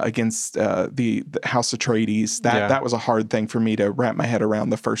against the House Atreides. That was a hard thing for me to wrap my head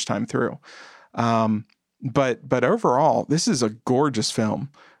around the first time through. But overall, this is a gorgeous film.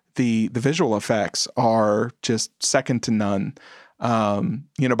 The visual effects are just second to none.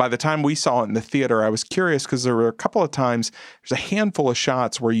 By the time we saw it in the theater, I was curious because there were a couple of times, there's a handful of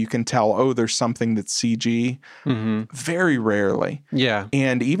shots where you can tell, there's something that's CG. Very rarely. Yeah.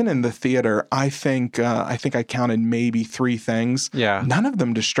 And even in the theater, I think I counted maybe 3 things. Yeah. None of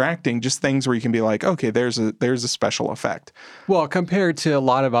them distracting, just things where you can be like, okay, there's a special effect. Well, compared to a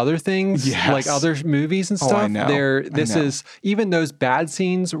lot of other things, like other movies and stuff, I know. Is even those bad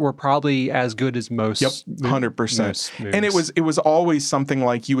scenes were probably as good as most. Yep, 100%. And it was always something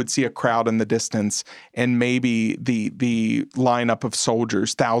like you would see a crowd in the distance and maybe the lineup of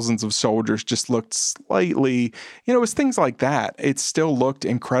soldiers, thousands of soldiers, just looked slightly, it was things like that. It still looked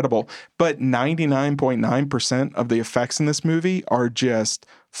incredible. But 99.9% of the effects in this movie are just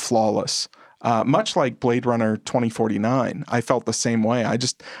flawless. Much like Blade Runner 2049, I felt the same way.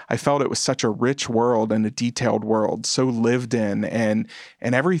 I felt it was such a rich world and a detailed world, so lived in, and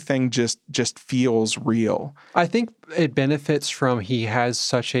everything just feels real. I think it benefits from he has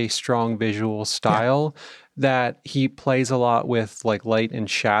such a strong visual style that he plays a lot with like light and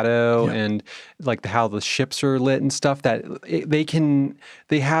shadow and like how the ships are lit and stuff, that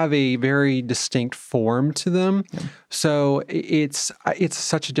they have a very distinct form to them. So it's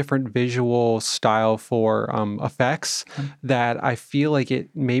such a different visual style for effects that I feel like it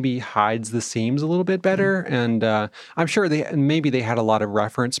maybe hides the seams a little bit better. And I'm sure they had a lot of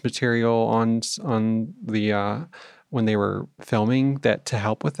reference material on the when they were filming that to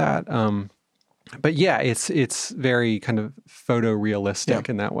help with that. But yeah, it's very kind of photorealistic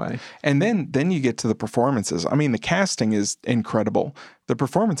in that way. And then you get to the performances. I mean, the casting is incredible. The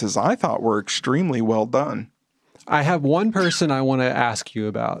performances I thought were extremely well done. I have one person I want to ask you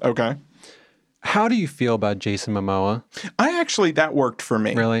about. Okay. How do you feel about Jason Momoa? That worked for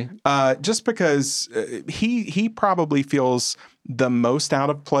me. Really? Just because he probably feels the most out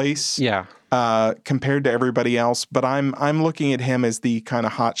of place. Yeah. Compared to everybody else, but I'm looking at him as the kind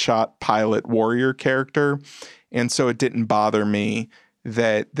of hotshot pilot warrior character, and so it didn't bother me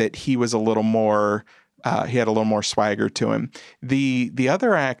that he was a little more. He had a little more swagger to him. The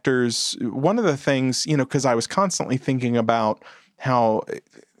other actors, one of the things, because I was constantly thinking about how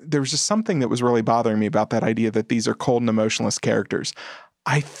there was just something that was really bothering me about that idea that these are cold and emotionless characters.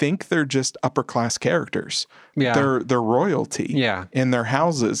 I think they're just upper class characters. Yeah. They're royalty in their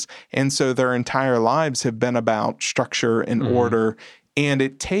houses. And so their entire lives have been about structure and order. And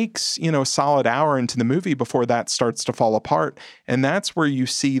it takes, a solid hour into the movie before that starts to fall apart. And that's where you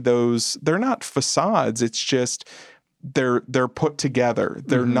see those, they're not facades. It's just they're put together.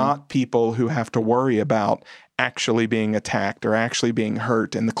 They're not people who have to worry about actually being attacked or actually being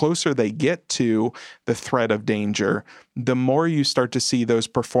hurt. And the closer they get to the threat of danger, the more you start to see those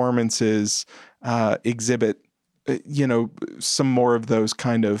performances exhibit, some more of those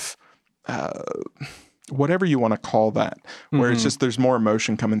kind of whatever you want to call that, where it's just there's more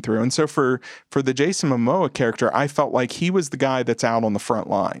emotion coming through. And so for the Jason Momoa character, I felt like he was the guy that's out on the front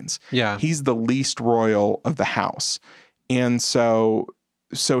lines. Yeah. He's the least royal of the house. And so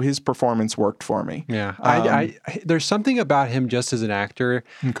his performance worked for me. Yeah. I there's something about him just as an actor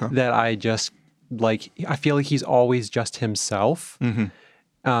that I just like. I feel like he's always just himself.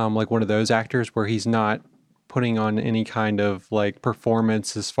 Like one of those actors where he's not putting on any kind of like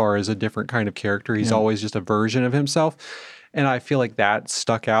performance as far as a different kind of character. He's always just a version of himself. And I feel like that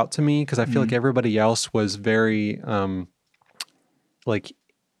stuck out to me because I feel like everybody else was very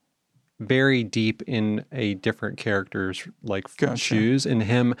very deep in a different character's shoes. And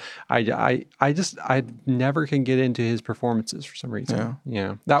him, I never can get into his performances for some reason.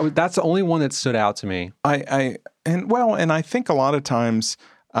 Yeah. That's the only one that stood out to me. And I think a lot of times,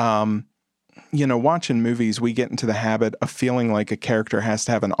 watching movies, we get into the habit of feeling like a character has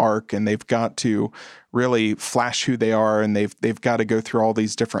to have an arc and they've got to really flash who they are and they've got to go through all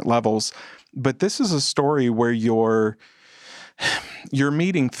these different levels. But this is a story where you're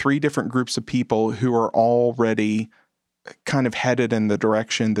meeting three different groups of people who are already kind of headed in the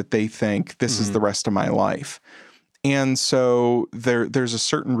direction that they think this is the rest of my life. And so there's a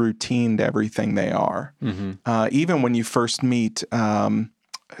certain routine to everything they are. Even when you first meet,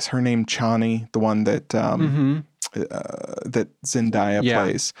 is her name Chani, the one that that Zendaya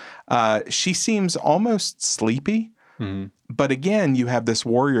plays? She seems almost sleepy. But again, you have this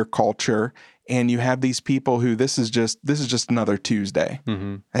warrior culture and you have these people who this is just another Tuesday.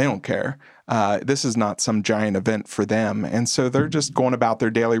 They don't care. This is not some giant event for them. And so they're just going about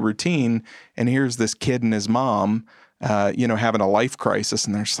their daily routine. And here's this kid and his mom, having a life crisis.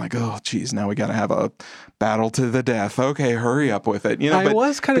 And they're just like, oh, geez, now we got to have a battle to the death. Okay, hurry up with it.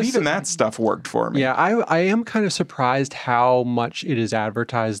 But even that stuff worked for me. Yeah, I am kind of surprised how much it is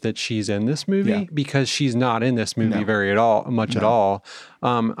advertised that she's in this movie because she's not in this movie at all.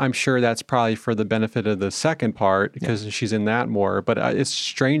 I'm sure that's probably for the benefit of the second part because she's in that more. But it's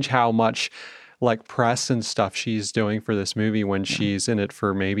strange how much like press and stuff she's doing for this movie when she's in it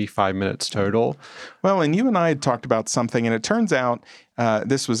for maybe 5 minutes total. Well, and you and I had talked about something, and it turns out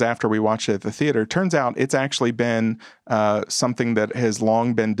this was after we watched it at the theater. It turns out it's actually been something that has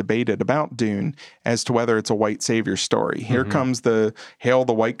long been debated about Dune as to whether it's a white savior story. Here comes the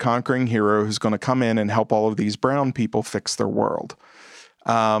white conquering hero who's going to come in and help all of these brown people fix their world.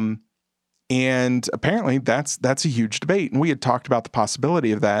 And apparently that's a huge debate. And we had talked about the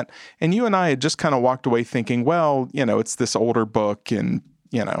possibility of that. And you and I had just kind of walked away thinking, well, it's this older book and,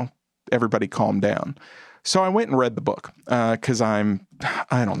 everybody calm down. So I went and read the book because I'm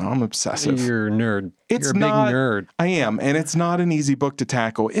obsessive. You're a nerd. You're a big nerd. I am. And it's not an easy book to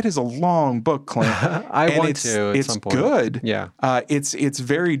tackle. It is a long book, Clint. It's some point. Good. Yeah. It's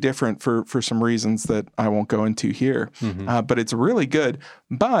very different for some reasons that I won't go into here. But it's really good.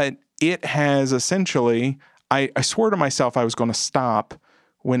 But it has essentially, I swore to myself I was going to stop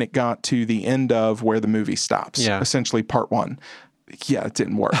when it got to the end of where the movie stops, essentially part one. Yeah, it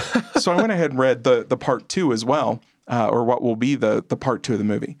didn't work. So I went ahead and read the part two as well, or what will be the part two of the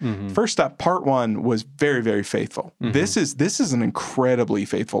movie. First up, part one was very, very faithful. This is an incredibly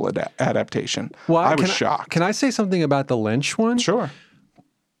faithful adaptation. Well, I was shocked. Can I say something about the Lynch one? Sure.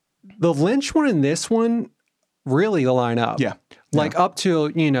 The Lynch one and this one really line up. Yeah. like up to,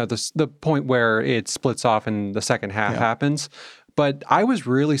 the point where it splits off and the second half happens. But I was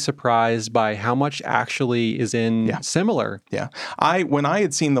really surprised by how much actually is in similar. Yeah. When I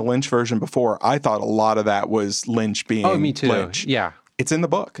had seen the Lynch version before, I thought a lot of that was Lynch being me too. Lynch. Yeah. It's in the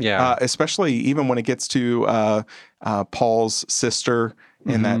book. Yeah. Especially even when it gets to Paul's sister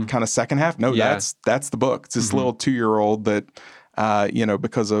in that kind of second half. No, that's the book. It's this little 2-year-old that,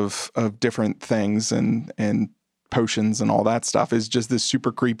 because of different things and potions and all that stuff, is just this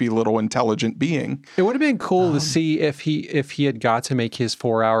super creepy little intelligent being. It would have been cool to see if he had got to make his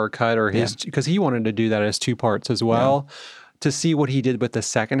 4-hour cut or his, because he wanted to do that as 2 parts as well, to see what he did with the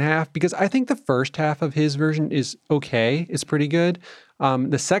second half, because I think the first half of his version is okay. It's pretty good.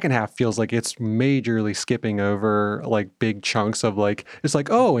 The second half feels like it's majorly skipping over like big chunks of like, it's like,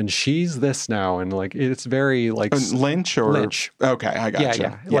 oh, and she's this now. And like, it's very like Lynch. Okay. I got you.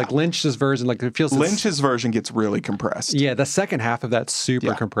 Yeah. Like Lynch's version, like it feels Lynch's version gets really compressed. Yeah. The second half of that's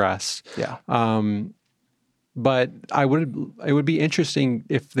super compressed. Yeah. But it would be interesting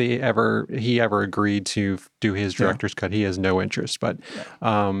if he ever agreed to do his director's cut. He has no interest, but,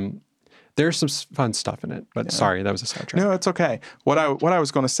 there's some fun stuff in it, but sorry, that was a sidetrack. No, it's okay. What I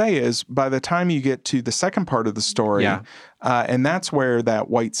was going to say is, by the time you get to the second part of the story, and that's where that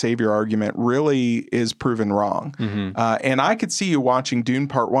white savior argument really is proven wrong. And I could see you watching Dune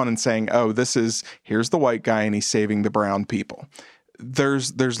Part 1 and saying, oh, here's the white guy and he's saving the brown people.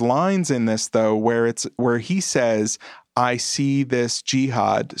 There's lines in this though where he says, I see this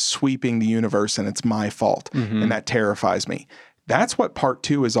jihad sweeping the universe and it's my fault, and that terrifies me. That's what part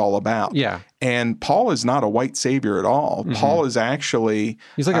 2 is all about. Yeah. And Paul is not a white savior at all. Paul is actually...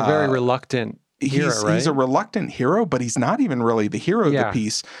 He's like a very reluctant hero, right? He's a reluctant hero, but he's not even really the hero of the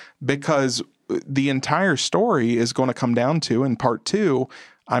piece, because the entire story is going to come down to, in part 2,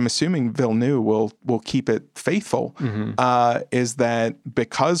 I'm assuming Villeneuve will keep it faithful, is that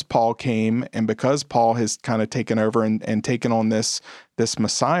because Paul came and because Paul has kind of taken over and taken on this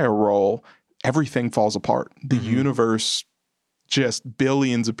Messiah role, everything falls apart. The universe... just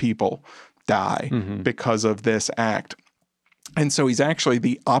billions of people die because of this act. And so he's actually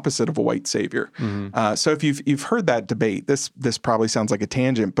the opposite of a white savior. So if you've heard that debate, this probably sounds like a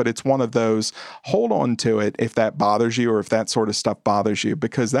tangent, but it's one of those, hold on to it if that bothers you or if that sort of stuff bothers you,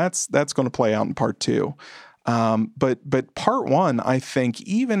 because that's going to play out in part 2. But part 1, I think,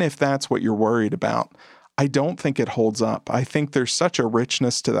 even if that's what you're worried about, I don't think it holds up. I think there's such a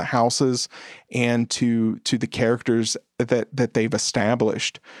richness to the houses and to the characters that they've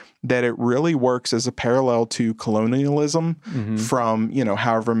established that it really works as a parallel to colonialism from,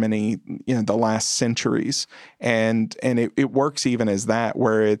 however many, the last centuries. And it works even as that,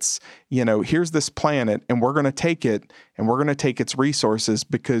 where it's, here's this planet and we're going to take it and we're going to take its resources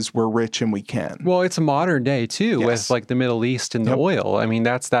because we're rich and we can. Well, it's a modern day too, with like the Middle East and the oil. I mean,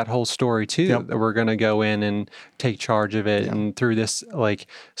 that's that whole story too, that we're going to go in and take charge of it. And through this like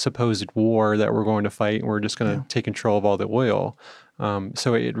supposed war that we're going to fight, we're just going to take control of all the oil.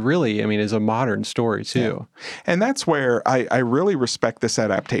 So it really, is a modern story too. Yeah. And that's where I really respect this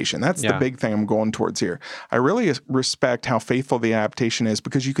adaptation. That's the big thing I'm going towards here. I really respect how faithful the adaptation is,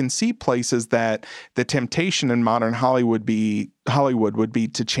 because you can see places that the temptation in modern Hollywood would be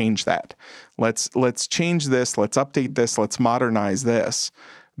to change that. Let's change this, let's update this, let's modernize this.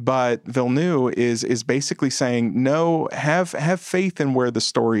 But Villeneuve is basically saying, no, have faith in where the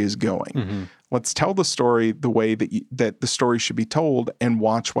story is going. Let's tell the story the way that the story should be told and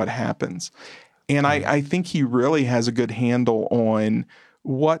watch what happens. And I think he really has a good handle on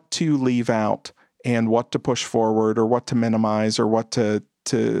what to leave out and what to push forward or what to minimize or what to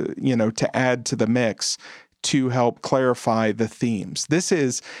add to the mix to help clarify the themes. This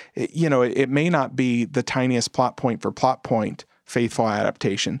is, it may not be the tiniest plot point for plot point faithful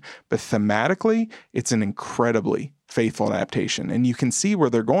adaptation, but thematically, it's an incredibly faithful adaptation. And you can see where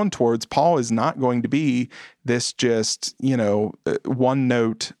they're going towards. Paul is not going to be this just, one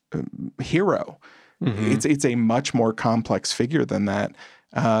note hero. It's a much more complex figure than that.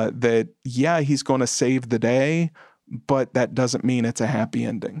 He's going to save the day, but that doesn't mean it's a happy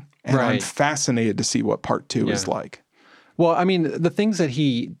ending. And I'm fascinated to see what part 2 is like. Well, the things that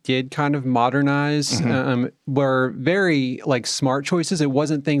he did kind of modernize were very like smart choices. It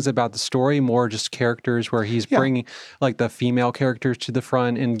wasn't things about the story, more just characters where he's bringing like the female characters to the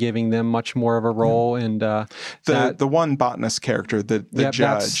front and giving them much more of a role. And the one botanist character, the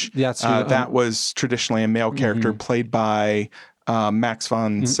judge, that was traditionally a male character played by Max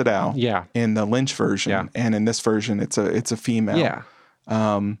von Sydow in the Lynch version, and in this version, it's a female.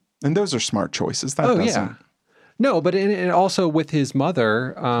 And those are smart choices. No, but and also with his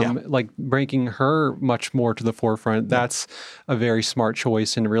mother, Yeah. like bringing her much more to the forefront, that's a very smart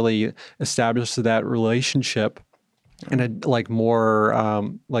choice and really establishes that relationship in a like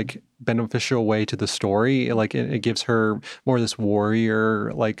more like beneficial way to the story. Like it gives her more this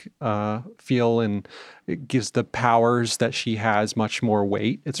warrior like feel, and it gives the powers that she has much more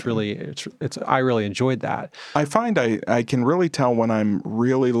weight. It's really it's I really enjoyed that. I find I can really tell when I'm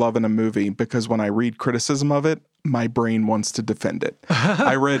really loving a movie because when I read criticism of it, my brain wants to defend it.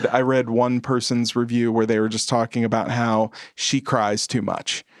 I read one person's review where they were just talking about how she cries too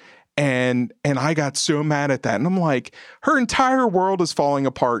much. And I got so mad at that. And I'm like, her entire world is falling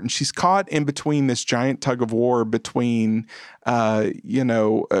apart and she's caught in between this giant tug of war between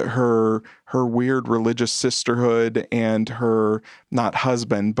her weird religious sisterhood and her not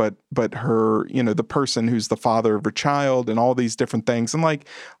husband, but her, the person who's the father of her child and all these different things. And like,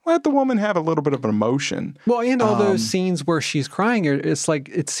 let the woman have a little bit of an emotion. Well, and all those scenes where she's crying, it's like,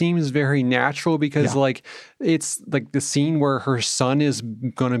 it seems very natural because like, it's like the scene where her son is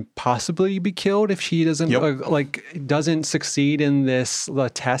going to possibly be killed if she doesn't doesn't succeed in this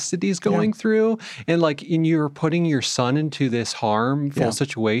test that he's going through. And like, and you're putting your son into this harmful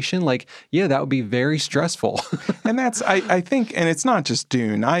situation. Like, that would be very stressful. And that's, I think, and it's not just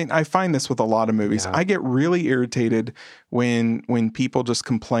Dune. I find this with a lot of movies. I get really irritated when people just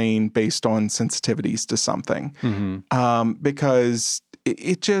complain based on sensitivities to something. Because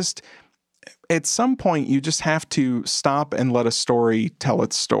it just, at some point, you just have to stop and let a story tell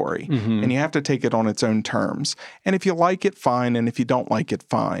its story. And you have to take it on its own terms. And if you like it, fine. And if you don't like it,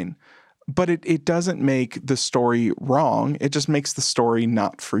 fine. But it doesn't make the story wrong. It just makes the story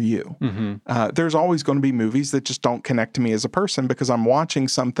not for you. There's always going to be movies that just don't connect to me as a person because I'm watching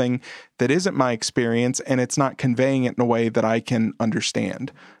something that isn't my experience and it's not conveying it in a way that I can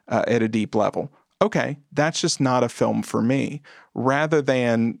understand at a deep level. Okay, that's just not a film for me. Rather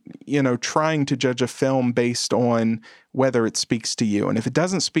than, trying to judge a film based on whether it speaks to you. And if it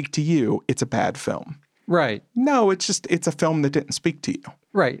doesn't speak to you, it's a bad film. Right. No, it's a film that didn't speak to you.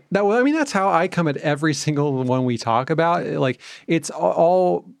 Right. That's how I come at every single one we talk about. Like, it's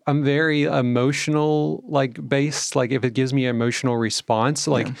all, I'm very emotional, like, based, like, if it gives me an emotional response,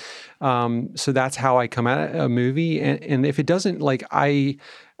 like, so that's how I come at a movie. And if it doesn't, like,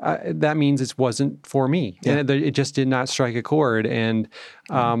 that means it wasn't for me. And it just did not strike a chord. And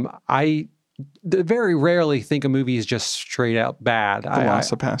I very rarely think a movie is just straight out bad.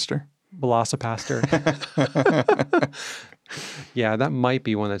 Velocipaster. Yeah, that might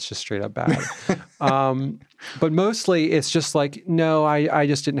be one that's just straight up bad. But mostly it's just like, no, I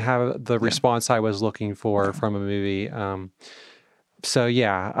just didn't have the response I was looking for from a movie. So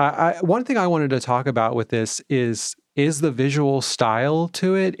yeah, one thing I wanted to talk about with this is the visual style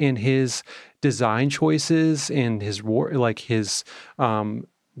to it and his design choices and his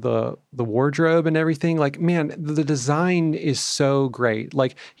the wardrobe and everything. Like, man, the design is so great.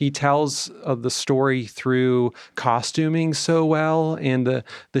 Like, he tells the story through costuming so well, and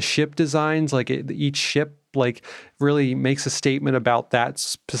the ship designs, like each ship like really makes a statement about that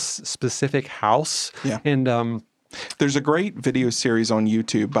specific house. And there's a great video series on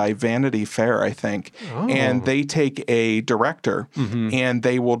YouTube by Vanity Fair, I think. And they take a director and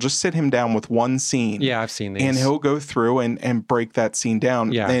they will just sit him down with one scene. Yeah, I've seen these. And he'll go through and break that scene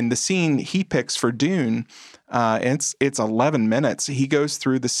down. Yeah. And the scene he picks for Dune, it's 11 minutes. He goes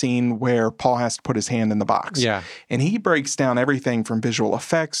through the scene where Paul has to put his hand in the box. Yeah. And he breaks down everything from visual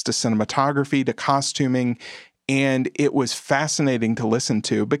effects to cinematography to costuming. And it was fascinating to listen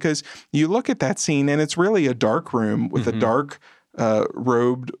to because you look at that scene and it's really a dark room with a dark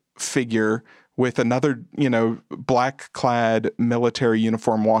robed figure with another, black clad military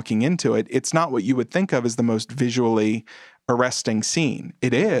uniform walking into it. It's not what you would think of as the most visually arresting scene.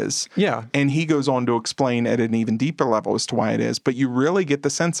 It is. Yeah. And he goes on to explain at an even deeper level as to why it is. But you really get the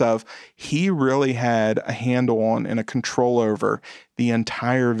sense of he really had a handle on and a control over the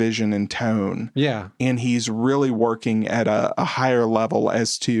entire vision and tone. Yeah. And he's really working at a higher level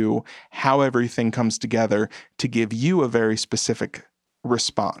as to how everything comes together to give you a very specific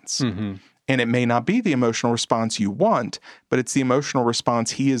response. And it may not be the emotional response you want, but it's the emotional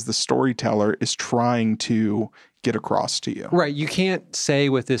response he, as the storyteller, is trying to get across to you. Right. You can't say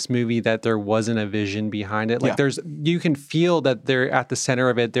with this movie that there wasn't a vision behind it. Like you can feel that they're at the center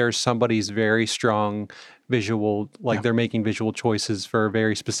of it. There's somebody's very strong visual, like they're making visual choices for a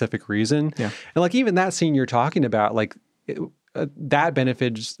very specific reason. Yeah. And like even that scene you're talking about, like that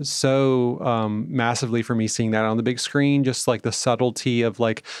benefits so massively for me seeing that on the big screen, just like the subtlety of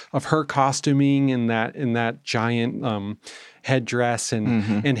her costuming in that giant headdress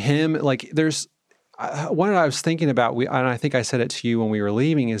and him, like one I was thinking about, and I think I said it to you when we were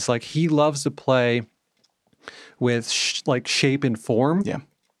leaving, is like he loves to play with like shape and form. Yeah.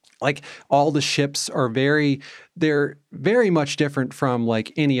 Like all the ships are they're very much different from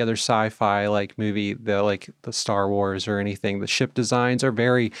like any other sci-fi like movie, like the Star Wars or anything. The ship designs are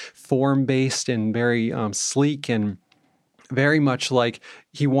very form-based and very sleek, and very much like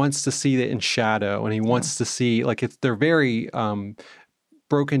he wants to see it in shadow, and he wants to see like they're very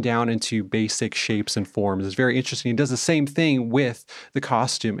broken down into basic shapes and forms. It's very interesting. He does the same thing with the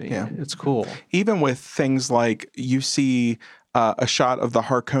costuming. Yeah. It's cool. Even with things like you see a shot of the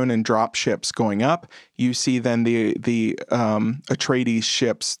Harkonnen drop ships going up, you see then the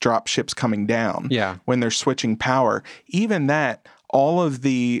Atreides drop ships coming down. Yeah. When they're switching power. Even that, all of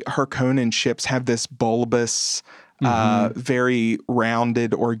the Harkonnen ships have this bulbous, very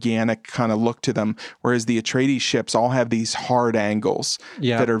rounded, organic kind of look to them, whereas the Atreides ships all have these hard angles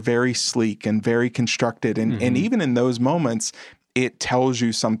that are very sleek and very constructed. And even in those moments, it tells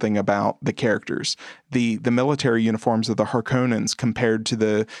you something about the characters. The military uniforms of the Harkonnens compared to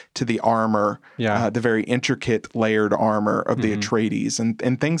the armor, the very intricate layered armor of the Atreides,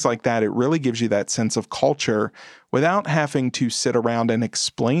 and things like that. It really gives you that sense of culture without having to sit around and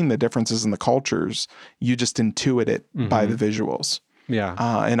explain the differences in the cultures. You just intuit it by the visuals. Yeah.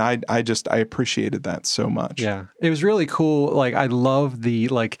 And I appreciated that so much. Yeah. It was really cool. Like I love the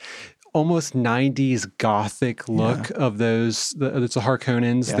like almost 90s gothic look of those. It's the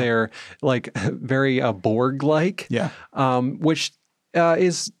Harkonnens. Yeah. They're like very Borg-like. Yeah. Which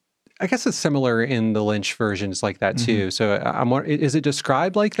is, I guess it's similar in the Lynch versions like that too. So is it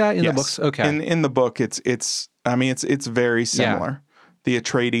described like that in the books? Okay. In the book, it's very similar. The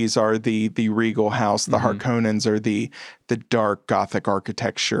Atreides are the regal house. The Harkonnens are the dark Gothic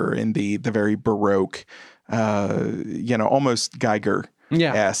architecture and the very Baroque, almost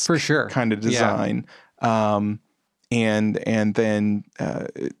Geiger-esque for sure. kind of design. And then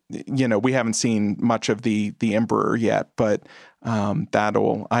we haven't seen much of the Emperor yet, but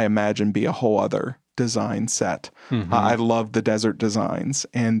that'll, I imagine, be a whole other design set. I love the desert designs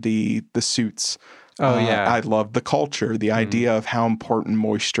and the suits. I love the culture, the idea of how important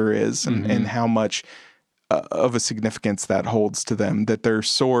moisture is and how much of a significance that holds to them, that their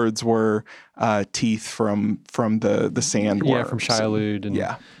swords were teeth from the sandworms. Yeah, from Shai-Hulud. And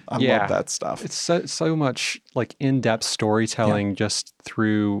I love that stuff. It's so much like in-depth storytelling just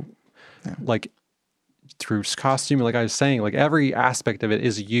through through costume. Like I was saying, like every aspect of it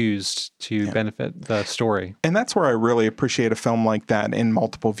is used to benefit the story. And that's where I really appreciate a film like that in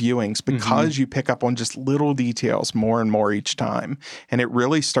multiple viewings, because you pick up on just little details more and more each time. And it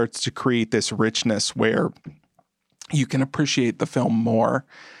really starts to create this richness where you can appreciate the film more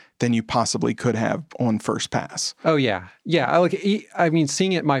than you possibly could have on first pass. Oh yeah. Yeah. I mean,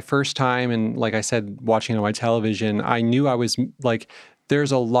 seeing it my first time, and like I said, watching it on my television, I knew I was like,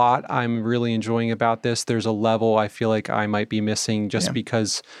 there's a lot I'm really enjoying about this. There's a level I feel like I might be missing just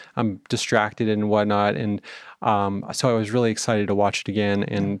because I'm distracted and whatnot. And so I was really excited to watch it again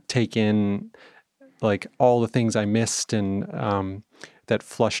and take in like all the things I missed and that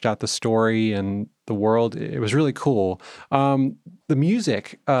flushed out the story and the world. It was really cool. The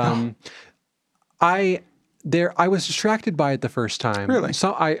music, I was distracted by it the first time. Really?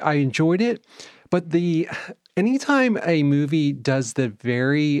 So I enjoyed it, but anytime a movie does the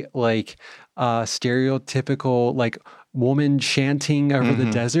very like stereotypical like woman chanting over the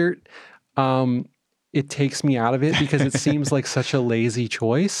desert, it takes me out of it because it seems like such a lazy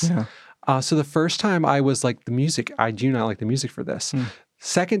choice. So the first time I was like, the music, I do not like the music for this.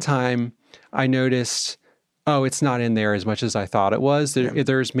 Second time I noticed, oh, it's not in there as much as I thought it was.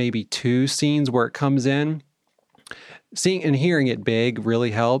 There's maybe 2 scenes where it comes in. Seeing and hearing it big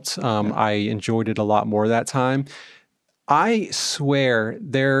really helped. I enjoyed it a lot more that time. I swear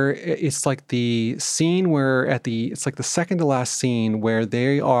it's like the scene where it's like the second to last scene where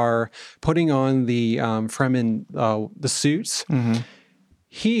they are putting on the Fremen, the suits.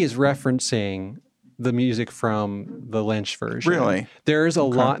 He is referencing the music from the Lynch version. Really? There's a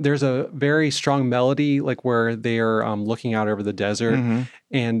lot. There's a very strong melody, like where they're looking out over the desert,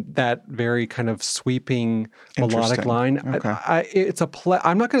 and that very kind of sweeping melodic line. It's a play.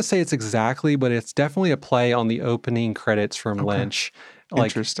 I'm not going to say it's exactly, but it's definitely a play on the opening credits from Lynch. Like,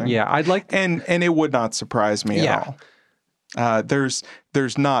 interesting. Yeah, I'd like, and it would not surprise me at all.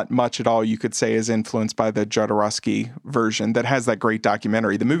 There's not much at all you could say is influenced by the Jodorowsky version that has that great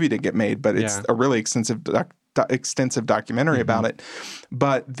documentary. The movie didn't get made, but it's a really extensive documentary about it.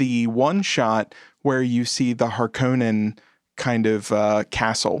 But the one shot where you see the Harkonnen kind of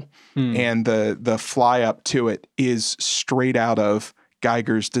castle and the fly up to it is straight out of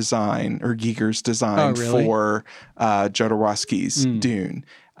Giger's design Oh, really? for Jodorowsky's Dune.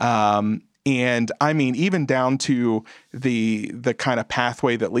 And I mean, even down to the kind of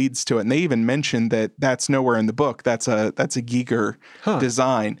pathway that leads to it. And they even mentioned that that's nowhere in the book. That's a Giger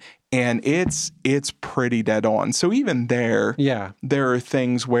design. And it's pretty dead on. So even there are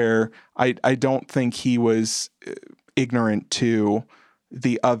things where I don't think he was ignorant to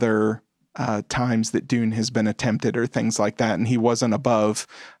the other times that Dune has been attempted or things like that. And he wasn't above,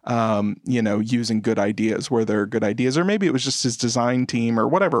 using good ideas where there are good ideas, or maybe it was just his design team or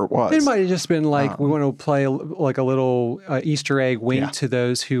whatever it was. It might have just been like, we want to play like a little Easter egg wink to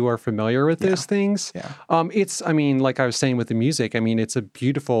those who are familiar with those things. Yeah. Like I was saying with the music, I mean, it's a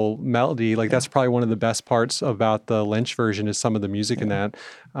beautiful melody. Like that's probably one of the best parts about the Lynch version is some of the music in that.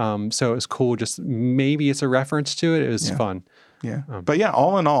 So it was cool. Just maybe it's a reference to it. It was fun. Yeah. But yeah,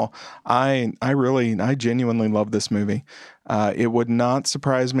 all in all, I genuinely love this movie. It would not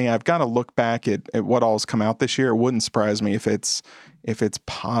surprise me. I've got to look back at what all's come out this year. It wouldn't surprise me if it's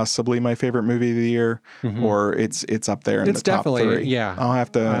possibly my favorite movie of the year, or it's up there in the top three. Yeah. I'll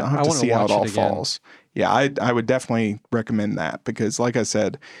have to see how it all falls. Yeah, I would definitely recommend that because, like I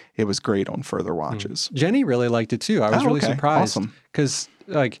said, it was great on further watches. Jenny really liked it too. I was really surprised because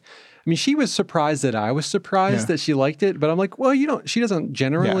she was surprised that I was surprised that she liked it, but I'm like, well, she doesn't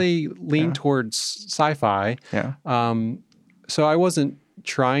generally lean towards sci-fi. Yeah. So I wasn't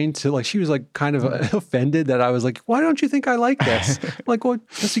trying to she was like kind of offended that I was like, why don't you think I like this? I'm like, well,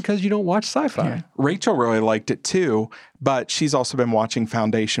 just because you don't watch sci-fi. Yeah. Rachel really liked it too, but she's also been watching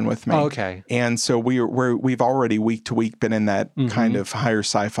Foundation with me. Oh, okay. And so we've already week to week been in that kind of higher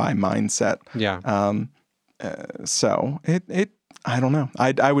sci-fi mindset. Yeah. So it I don't know.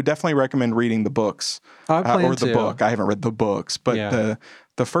 I would definitely recommend reading the books or the book. I haven't read the books, but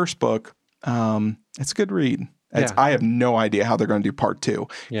the first book, it's a good read. I have no idea how they're going to do part 2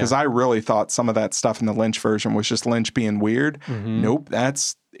 because I really thought some of that stuff in the Lynch version was just Lynch being weird. Nope,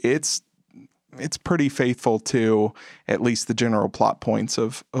 it's pretty faithful to at least the general plot points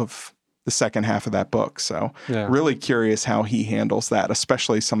of the second half of that book. So really curious how he handles that,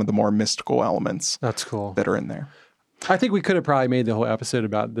 especially some of the more mystical elements. That's cool. That are in there. I think we could have probably made the whole episode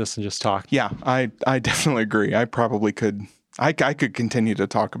about this and just talked. Yeah, I definitely agree. I probably could. I could continue to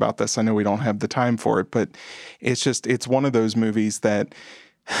talk about this. I know we don't have the time for it, but it's one of those movies that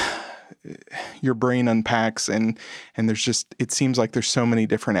your brain unpacks and it seems like there's so many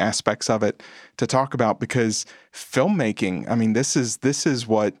different aspects of it to talk about because filmmaking, I mean, this is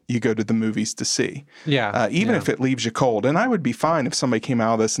what you go to the movies to see. Yeah. Even if it leaves you cold. And I would be fine if somebody came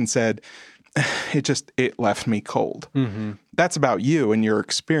out of this and said, it left me cold. That's about you and your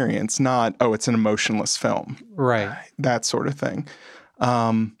experience, not, it's an emotionless film. Right. That sort of thing.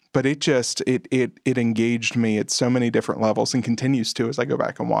 But it engaged me at so many different levels and continues to as I go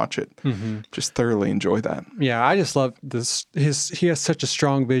back and watch it. Just thoroughly enjoy that. Yeah, I just love this. He has such a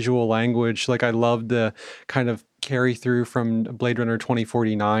strong visual language. Like I love the kind of carry through from Blade Runner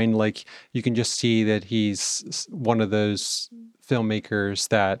 2049. Like you can just see that he's one of those filmmakers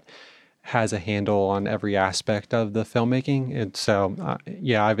that has a handle on every aspect of the filmmaking. And so,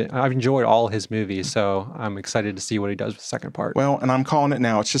 I've enjoyed all his movies. So I'm excited to see what he does with the second part. Well, and I'm calling it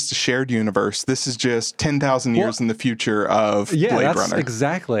now. It's just a shared universe. This is just 10,000 years in the future of Blade Runner.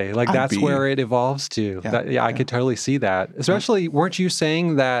 Exactly. Like that's where it evolves to. I could totally see that. Especially, weren't you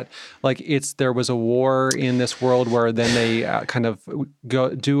saying that like there was a war in this world where then they kind of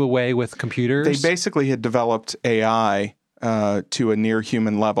do away with computers? They basically had developed AI to a near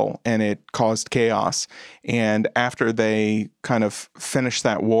human level, and it caused chaos. And after they kind of finished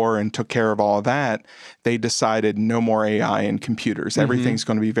that war and took care of all of that, they decided no more AI and computers. Everything's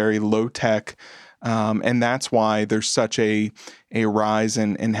going to be very low tech. And that's why there's such a rise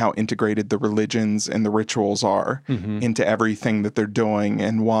in how integrated the religions and the rituals are into everything that they're doing,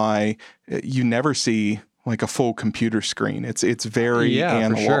 and why you never see like a full computer screen. It's very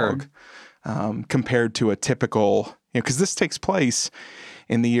analog compared to a typical, because this takes place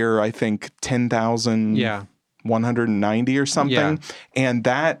in the year, I think, 10,190 or something. Yeah. And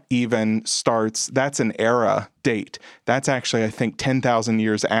that even starts, that's an era date. That's actually, I think, 10,000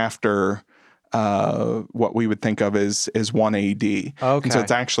 years after what we would think of as 1 AD. Okay. And so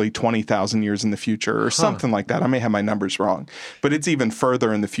it's actually 20,000 years in the future or something like that. I may have my numbers wrong, but it's even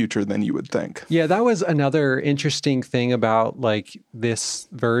further in the future than you would think. Yeah, that was another interesting thing about like this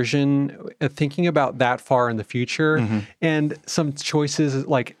version, thinking about that far in the future and some choices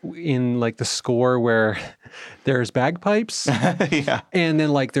like in like the score where there's bagpipes and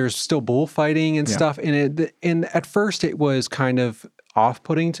then like there's still bullfighting and stuff. And at first it was kind of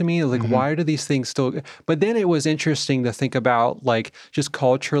off-putting to me. Like, why do these things still? But then it was interesting to think about, like, just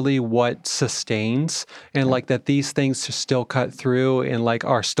culturally what sustains, and like that these things still cut through and like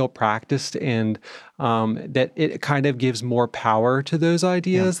are still practiced, and that it kind of gives more power to those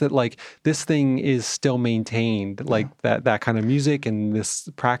ideas. That like this thing is still maintained, like that kind of music and this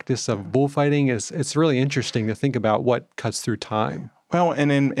practice of bullfighting it's really interesting to think about what cuts through time. Well,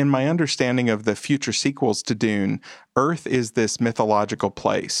 and in my understanding of the future sequels to Dune, Earth is this mythological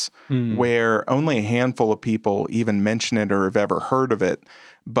place where only a handful of people even mention it or have ever heard of it.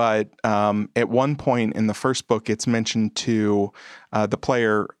 But at one point in the first book, it's mentioned to the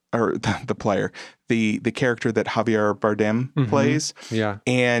player, or the character that Javier Bardem plays. Yeah.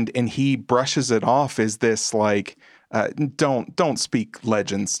 And he brushes it off as this like, don't speak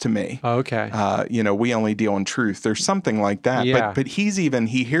legends to me. Okay. We only deal in truth. There's something like that. Yeah. But he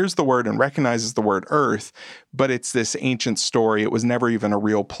hears the word and recognizes the word Earth, but it's this ancient story. It was never even a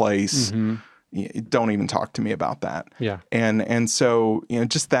real place. Don't even talk to me about that. Yeah. And so,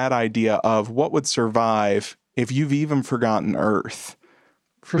 just that idea of what would survive if you've even forgotten Earth.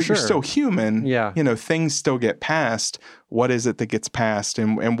 For but sure. You're still human. Yeah. Things still get passed. What is it that gets passed,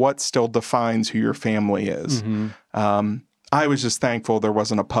 and what still defines who your family is? I was just thankful there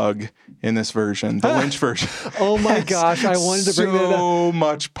wasn't a pug in this version, the Lynch version. Oh my gosh, I wanted to bring that up. So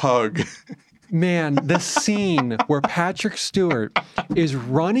much pug. Man, the scene where Patrick Stewart is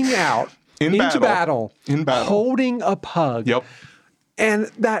running out into battle, holding a pug. Yep. And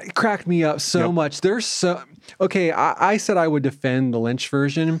that cracked me up so much. Okay, I said I would defend the Lynch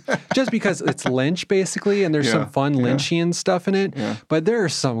version just because it's Lynch basically, and there's some fun Lynchian stuff in it. Yeah. But there are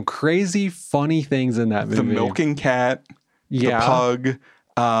some crazy, funny things in that movie. The milking cat, the pug.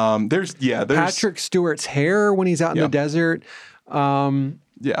 There's Patrick Stewart's hair when he's out in the desert. Oh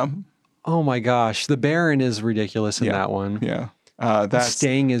my gosh, the Baron is ridiculous in that one. Yeah.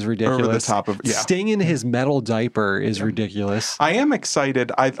 Sting is ridiculous. Over the top of Sting in his metal diaper is ridiculous. I am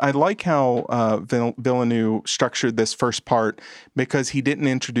excited. I like how Villeneuve structured this first part because he didn't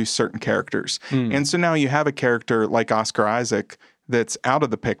introduce certain characters. And so now you have a character like Oscar Isaac that's out of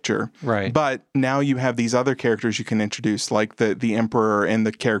the picture. Right. But now you have these other characters you can introduce, like the Emperor and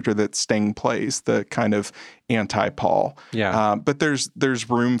the character that Sting plays, the kind of anti-Paul. Yeah. But there's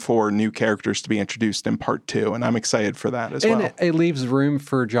room for new characters to be introduced in part 2, and I'm excited for that as well. And it leaves room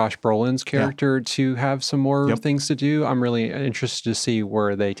for Josh Brolin's character to have some more things to do. I'm really interested to see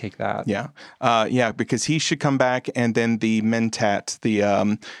where they take that. Yeah. Because he should come back, and then the Mentat,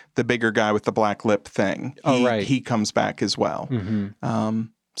 the bigger guy with the black lip thing. He comes back as well.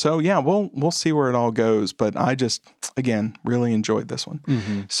 So yeah, we'll see where it all goes, but I just, again, really enjoyed this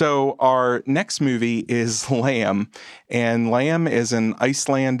one. So our next movie is Lamb, and Lamb is an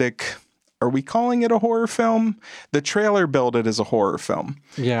Icelandic, are we calling it a horror film? The trailer billed it as a horror film.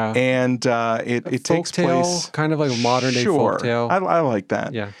 Yeah. And it takes place, kind of like a modern day folktale. I like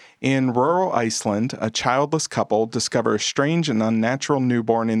that. Yeah. In rural Iceland, a childless couple discover a strange and unnatural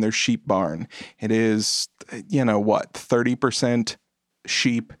newborn in their sheep barn. It is, 30%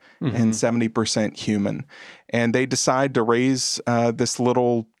 sheep and 70% human. And they decide to raise this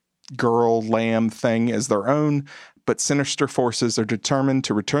little girl lamb thing as their own, but sinister forces are determined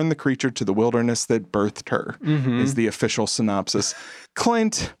to return the creature to the wilderness that birthed her, is the official synopsis.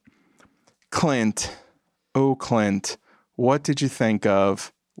 Clint, oh Clint, what did you think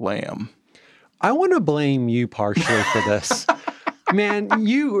of Lamb? I want to blame you partially for this. Man,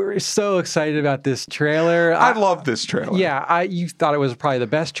 you were so excited about this trailer. I love this trailer. Yeah, you thought it was probably the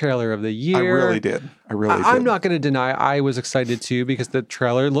best trailer of the year. I really did. I'm not going to deny I was excited too because the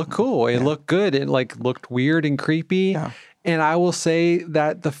trailer looked cool. It looked good. It looked weird and creepy. Yeah. And I will say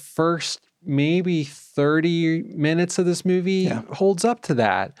that the first maybe 30 minutes of this movie holds up to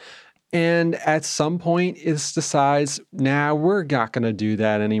that. And at some point, it decides, nah, we're not going to do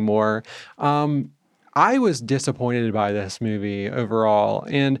that anymore. I was disappointed by this movie overall,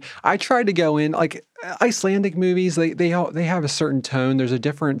 and I tried to go in like Icelandic movies. They have a certain tone. There's a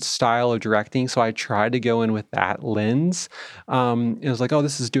different style of directing, so I tried to go in with that lens. It was like, oh,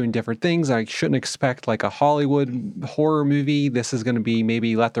 this is doing different things. I shouldn't expect like a Hollywood horror movie. This is going to be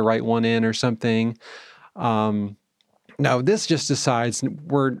maybe Let the Right One In or something. No, this just decides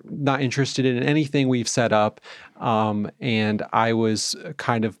we're not interested in anything we've set up, and I was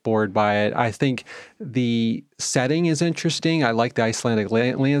kind of bored by it. I think the setting is interesting. I like the Icelandic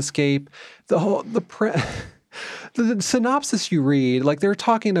landscape. The synopsis you read, like they're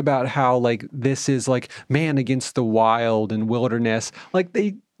talking about how like this is like man against the wild and wilderness. Like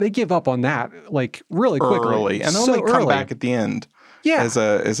they give up on that like really quickly and only come back at the end. Yeah, as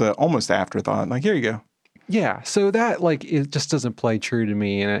a almost afterthought. Like here you go. Yeah. So that like it just doesn't play true to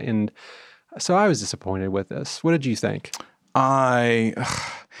me, and so I was disappointed with this. What did you think? I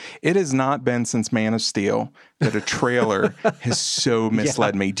it has not been since Man of Steel that a trailer has so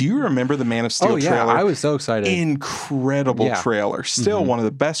misled me. Do you remember the Man of Steel Oh yeah, trailer? I was so excited. Incredible trailer. Still one of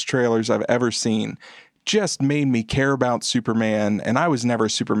the best trailers I've ever seen. Just made me care about Superman, and I was never a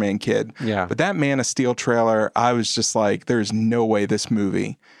Superman kid. Yeah. But that Man of Steel trailer, I was just like, there's no way this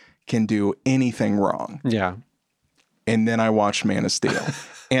movie can do anything wrong. Yeah. And then I watched Man of Steel.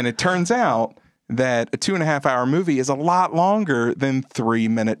 And it turns out that a 2.5-hour movie is a lot longer than 3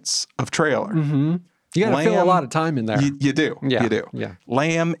 minutes of trailer. Mm-hmm. You got to fill a lot of time in there. You do. Yeah. You do. Yeah.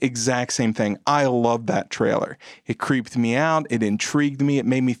 Lamb, exact same thing. I love that trailer. It creeped me out. It intrigued me. It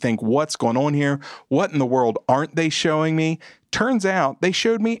made me think, what's going on here? What in the world aren't they showing me? Turns out they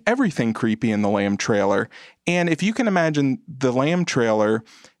showed me everything creepy in the Lamb trailer. And if you can imagine the Lamb trailer,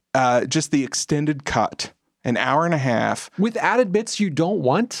 just the extended cut, an hour and a half. With added bits you don't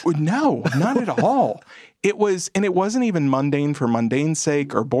want? No, not at all. It wasn't even mundane for mundane's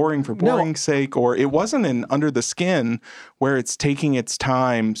sake or boring for boring's sake, or it wasn't an under the skin where it's taking its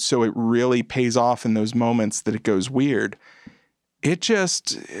time so it really pays off in those moments that it goes weird. It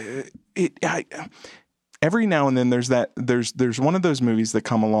just, every now and then there's one of those movies that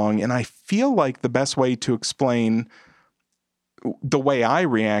come along, and I feel like the best way to explain the way I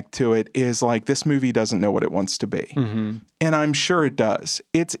react to it is like, this movie doesn't know what it wants to be. Mm-hmm. And I'm sure it does.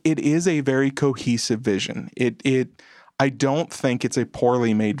 It is a very cohesive vision. I don't think it's a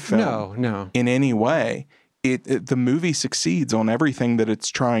poorly made film. No. In any way. The movie succeeds on everything that it's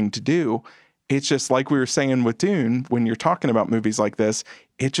trying to do. It's just like we were saying with Dune, when you're talking about movies like this,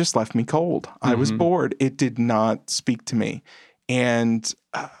 it just left me cold. Mm-hmm. I was bored. It did not speak to me. And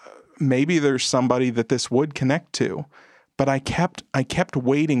maybe there's somebody that this would connect to. But I kept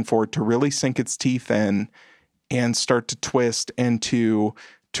waiting for it to really sink its teeth in and start to twist and to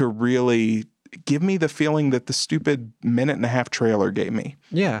really give me the feeling that the stupid 1.5-minute trailer gave me.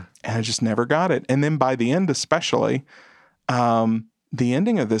 Yeah. And I just never got it. And then by the end especially, the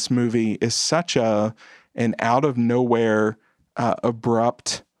ending of this movie is such an out of nowhere,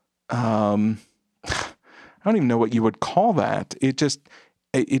 abrupt, I don't even know what you would call that.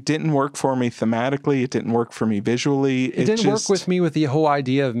 It didn't work for me thematically. It didn't work for me visually. It didn't work with me with the whole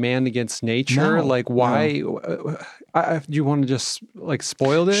idea of man against nature. No, like, why? Do you want to just like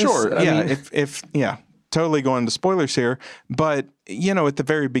spoil this? Sure. I mean, totally going into spoilers here. But, at the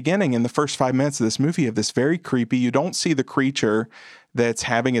very beginning, in the first 5 minutes of this movie, you have this very creepy, you don't see the creature that's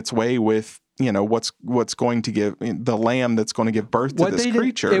having its way with, what's going to give the lamb that's going to give birth to this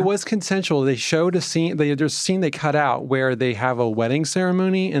creature. It was consensual. They showed a scene. There's a scene they cut out where they have a wedding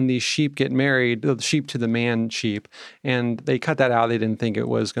ceremony and these sheep get married, the sheep to the man sheep, and they cut that out. They didn't think it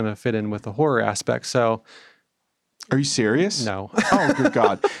was going to fit in with the horror aspect. So, are you serious? No. Oh, good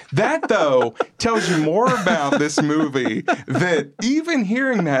God. That, though, tells you more about this movie that even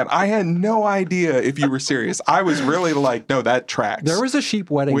hearing that, I had no idea if you were serious. I was really like, no, that tracks. There was a sheep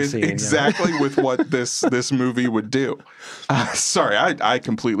wedding scene. Exactly with what this movie would do. Sorry, I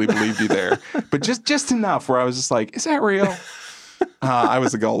completely believed you there. But just enough where I was just like, is that real? I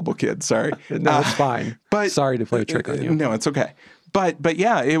was a gullible kid. Sorry. No, it's fine. But sorry to play a trick on you. No, it's okay. But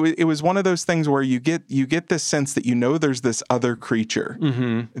yeah, it was one of those things where you get this sense that there's this other creature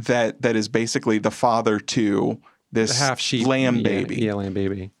that is basically the father to this half sheep lamb baby. Yeah, lamb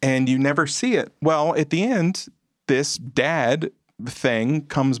baby. And you never see it. Well, at the end, this dad thing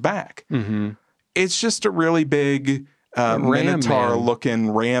comes back. Mm-hmm. It's just a really big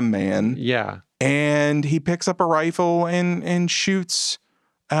Minotaur-looking ram man. Yeah. And he picks up a rifle and shoots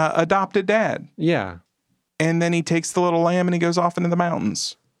adopted dad. Yeah. And then he takes the little lamb and he goes off into the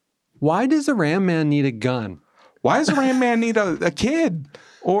mountains. Why does a ram man need a gun? Why does a ram man need a kid?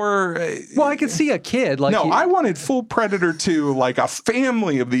 Or well, I could see a kid. I wanted full Predator 2, like a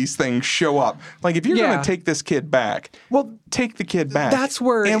family of these things show up. Like, if you're going to take this kid back, take the kid back. That's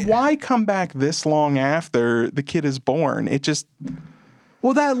where. And why come back this long after the kid is born? It just.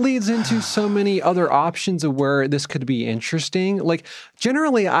 Well, that leads into so many other options of where this could be interesting. Like,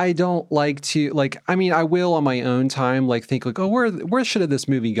 generally, I don't like to, I will on my own time, think, oh, where should have this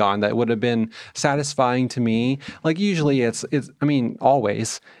movie gone that would have been satisfying to me? Like, usually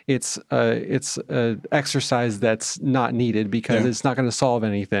always, it's a exercise that's not needed because it's not going to solve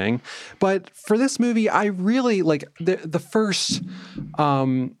anything. But for this movie, I really, the first,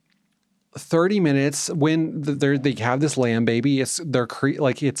 30 minutes when they have this lamb baby. It's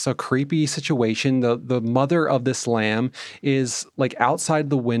a creepy situation. The mother of this lamb is like outside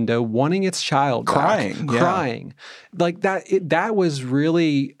the window wanting its child back, crying. Like that was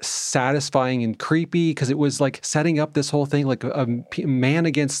really satisfying and creepy because it was like setting up this whole thing like a man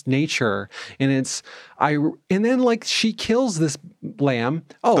against nature. And then like she kills this lamb.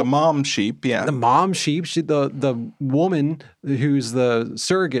 Oh, the mom sheep. Yeah. The mom sheep. The woman who's the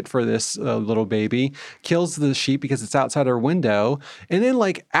surrogate for this little baby kills the sheep because it's outside her window. And then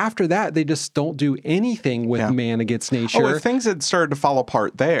like after that, they just don't do anything with man against nature. Oh, things had started to fall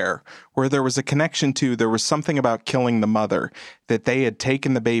apart there, where there was a connection to, there was something about killing the mother, that they had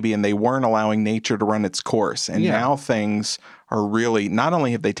taken the baby and they weren't allowing nature to run its course. And now things are really, not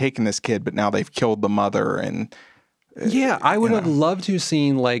only have they taken this kid, but now they've killed the mother. And I would have loved to have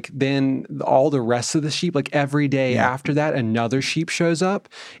seen like then all the rest of the sheep, like every day after that, another sheep shows up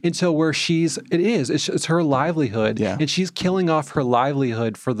until where it's her livelihood. Yeah. And she's killing off her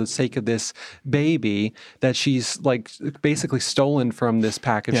livelihood for the sake of this baby that she's like basically stolen from this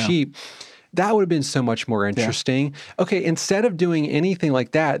pack of sheep. That would have been so much more interesting. Yeah. Okay, instead of doing anything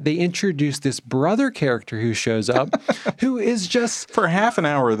like that, they introduced this brother character who shows up, who is just... For half an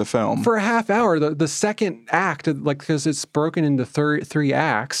hour of the film. For a half hour, the second act, like because it's broken into three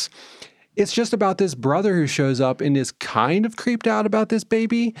acts, it's just about this brother who shows up and is kind of creeped out about this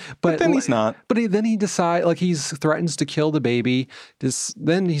baby. But then he's not. But then he decides, like he threatens to kill the baby.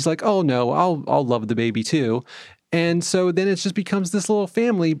 Then he's like, oh no, I'll love the baby too. And so then it just becomes this little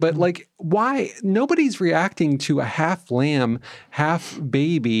family, but like, why? Nobody's reacting to a half lamb, half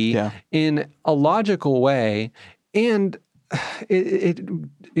baby in a logical way. And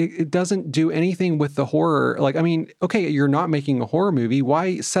it doesn't do anything with the horror. Like, I mean, okay, you're not making a horror movie.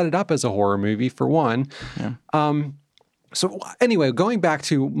 Why set it up as a horror movie for one? Yeah. So anyway, going back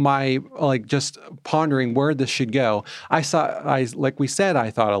to my, like, just pondering where this should go, like we said,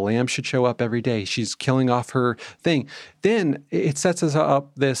 I thought a lamb should show up every day. She's killing off her thing. Then it sets us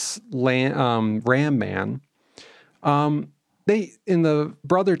up this ram man. The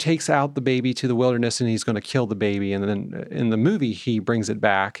brother takes out the baby to the wilderness and he's going to kill the baby. And then in the movie, he brings it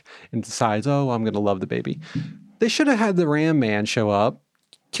back and decides, oh, I'm going to love the baby. They should have had the ram man show up.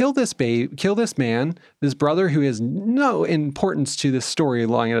 Kill this man, this brother who has no importance to this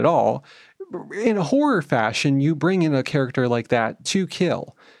storyline at all. In a horror fashion, you bring in a character like that to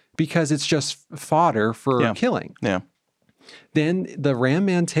kill because it's just fodder for killing. Yeah. Then the ram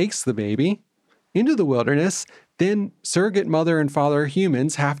man takes the baby into the wilderness. Then surrogate mother and father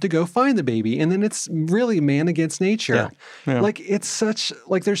humans have to go find the baby. And then it's really man against nature. Yeah. Yeah.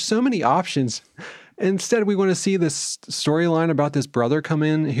 Like there's so many options. Instead, we want to see this storyline about this brother come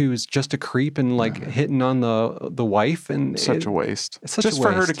in who's just a creep and like hitting on the wife, and such a waste. Just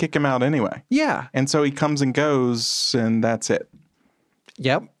for her to kick him out anyway. Yeah, and so he comes and goes, and that's it.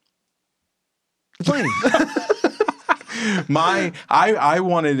 Yep. Lame. I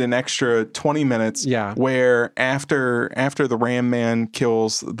wanted an extra 20 minutes where after the ram man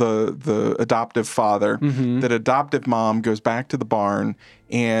kills the adoptive father, that adoptive mom goes back to the barn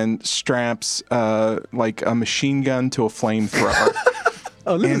and straps like a machine gun to a flamethrower.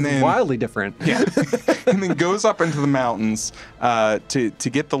 Oh, this is wildly different. Yeah. And then goes up into the mountains to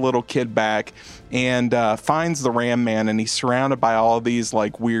get the little kid back and finds the ram man, and he's surrounded by all of these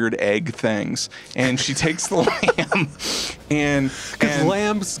like weird egg things. And she takes the lamb because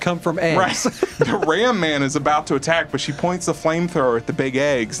lambs come from eggs. Right. The ram man is about to attack, but she points the flamethrower at the big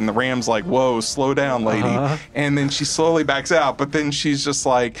eggs, and the ram's like, whoa, slow down, lady. And then she slowly backs out, but then she's just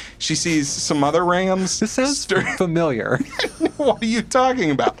like, she sees some other rams. This sounds familiar. What are you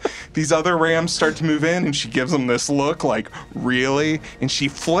talking about? These other rams start to move in, and she gives them this look like, really? And she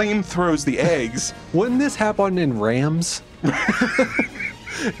flame throws the eggs. Wouldn't this happen in rams?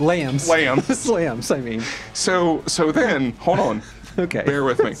 Lambs. Lambs, I mean. So then, hold on. Okay. Bear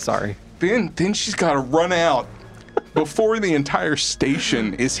with me. Sorry. Then she's got to run out before the entire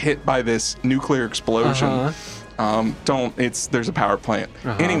station is hit by this nuclear explosion. There's a power plant.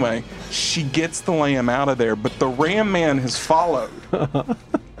 Anyway, she gets the lamb out of there, but the ram man has followed.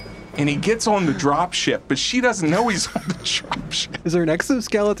 And he gets on the drop ship, but she doesn't know he's on the drop ship. Is there an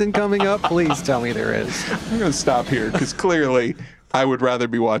exoskeleton coming up? Please tell me there is. I'm going to stop here because clearly I would rather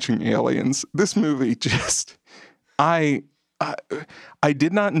be watching Aliens. This movie just... I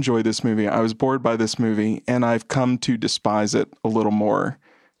did not enjoy this movie. I was bored by this movie, and I've come to despise it a little more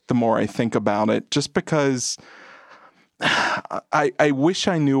the more I think about it, just because I wish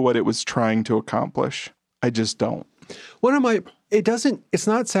I knew what it was trying to accomplish. I just don't. It's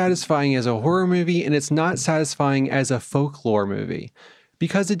not satisfying as a horror movie, and it's not satisfying as a folklore movie,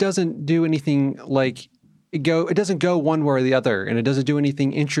 because it doesn't do anything like it doesn't go one way or the other, and it doesn't do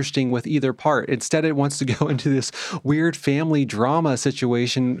anything interesting with either part. Instead, it wants to go into this weird family drama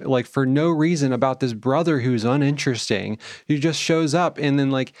situation, like for no reason, about this brother who's uninteresting, who just shows up and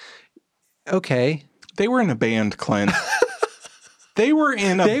then like, okay. They were in a band, Clint. They were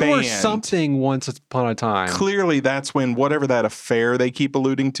in a band. They were something once upon a time. Clearly, that's when whatever that affair they keep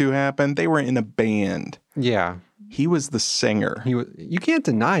alluding to happened. They were in a band. Yeah. He was the singer. You can't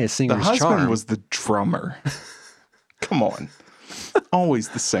deny a singer's charm. The husband was the drummer. Come on. Always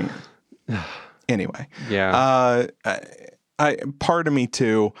the singer. Anyway. Yeah. Part of me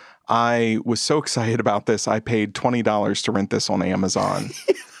too, I was so excited about this, I paid $20 to rent this on Amazon.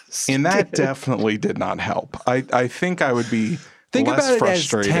 And that definitely did not help. I think I would be Think less about it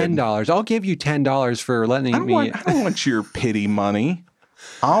frustrated. as $10. I'll give you $10 for letting me. I don't want your pity money.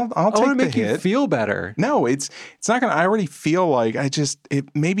 I'll take the hit. I want to make you feel better. No, it's not gonna. I already feel like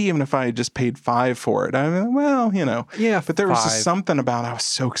maybe even if I had just paid $5 for it, Yeah. But there was just something about I was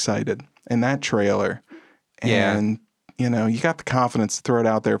so excited in that trailer, and you got the confidence to throw it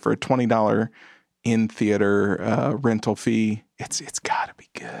out there for a $20 in theater rental fee. It's got to be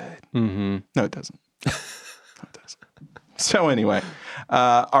good. Mm-hmm. No, it doesn't. No, it doesn't. So anyway,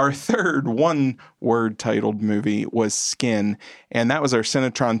 our third one-word titled movie was Skin, and that was our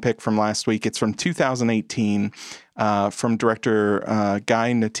Cinetron pick from last week. It's from 2018 from director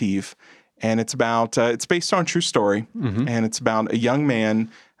Guy Nativ, and it's based on a true story, and it's about a young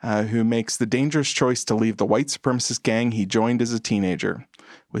man who makes the dangerous choice to leave the white supremacist gang he joined as a teenager.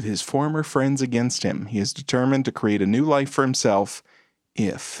 With his former friends against him, he is determined to create a new life for himself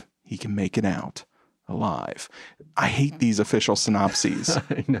if he can make it out alive. I hate these official synopses.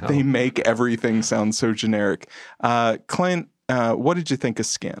 I know. They make everything sound so generic. Clint, what did you think of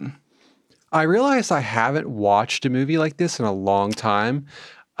Skin? I realized I haven't watched a movie like this in a long time.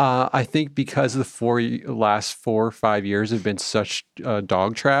 I think because the last 4 or 5 years have been such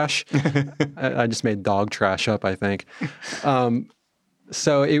dog trash. I just made dog trash up, I think.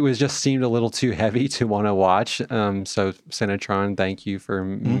 So it seemed a little too heavy to want to watch. So Cinetron, thank you for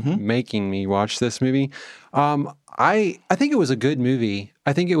making me watch this movie. I think it was a good movie.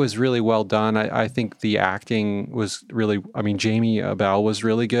 I think it was really well done. I think the acting was really, Jamie Bell was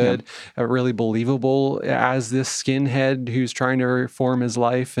really good, really believable as this skinhead who's trying to reform his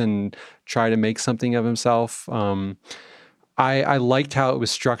life and try to make something of himself. I liked how it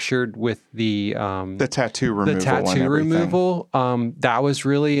was structured with the tattoo removal. The tattoo removal. That was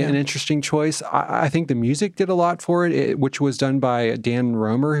really an interesting choice. I think the music did a lot for it, which was done by Dan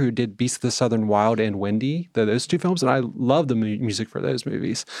Romer, who did Beasts of the Southern Wild and Wendy, those 2 films. And I love the music for those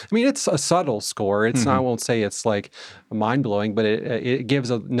movies. It's a subtle score. It's not, I won't say it's like mind blowing, but it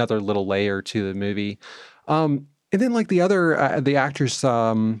gives another little layer to the movie. And then like the actress,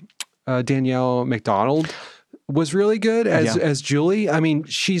 Danielle McDonald, was really good as Julie.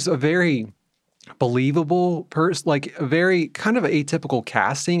 She's a very believable person, like a very kind of atypical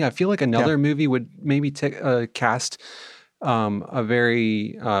casting. I feel like another movie would maybe cast a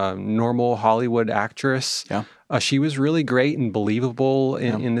very normal Hollywood actress. Yeah. She was really great and believable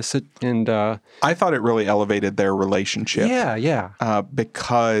in this. And I thought it really elevated their relationship. Yeah.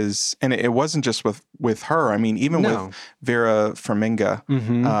 Because, and it wasn't just with her. Even with Vera Farmiga,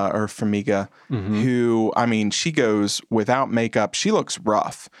 or Farmiga, who, she goes without makeup. She looks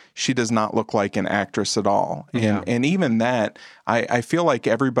rough. She does not look like an actress at all. And even that, I feel like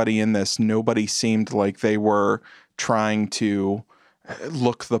everybody in this, nobody seemed like they were trying to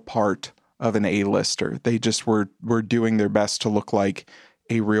look the part of an A-lister. They just were doing their best to look like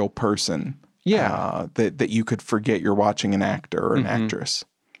a real person. Yeah. That you could forget you're watching an actor or an actress.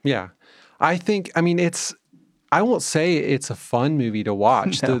 Yeah. I think, I won't say it's a fun movie to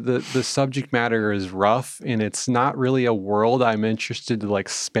watch. No. The subject matter is rough, and it's not really a world I'm interested to like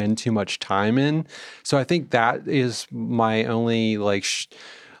spend too much time in. So I think that is my only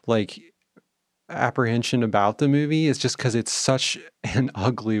apprehension about the movie, is just because it's such an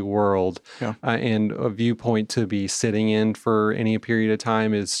ugly world, and a viewpoint to be sitting in for any period of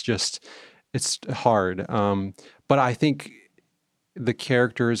time is just, it's hard. But I think the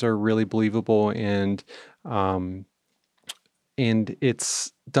characters are really believable, and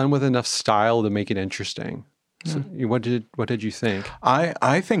it's done with enough style to make it interesting. So what did you think?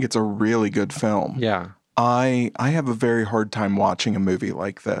 I think it's a really good film. Yeah. I have a very hard time watching a movie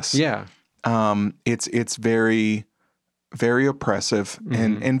like this. Yeah. It's very, very oppressive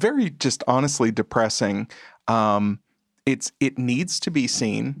and very just honestly depressing. it needs to be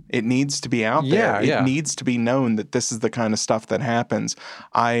seen. It needs to be out there. It needs to be known that this is the kind of stuff that happens.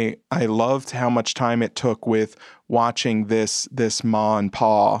 I loved how much time it took with watching this ma and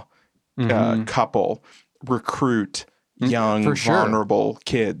pa couple recruit young, vulnerable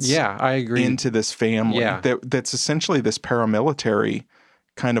kids. Yeah, I agree. Into this family that's essentially this paramilitary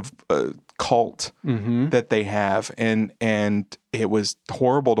kind of cult that they have, and it was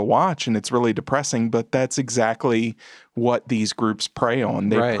horrible to watch, and it's really depressing, but that's exactly what these groups prey on.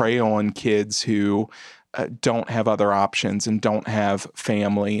 They prey on kids who don't have other options and don't have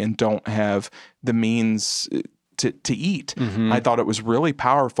family and don't have the means to eat. I thought it was really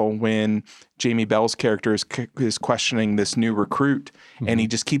powerful when Jamie Bell's character is questioning this new recruit, and he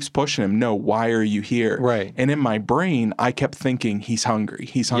just keeps pushing him. No, why are you here? Right. And in my brain, I kept thinking, he's hungry.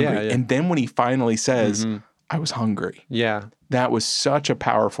 He's hungry. Yeah. And then when he finally says, I was hungry. Yeah. That was such a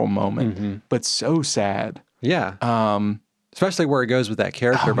powerful moment, but so sad. Yeah. Especially where it goes with that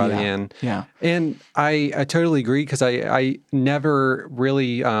character by the end. Yeah. And I totally agree, because I never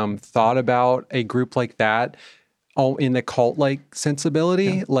really thought about a group like that in the cult-like sensibility.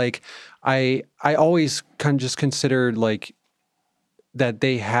 Yeah. Like, I always kind of just considered like that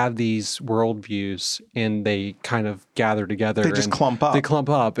they have these worldviews and they kind of gather together. They just clump up. They clump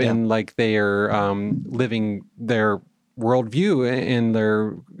up and like they are living their worldview, and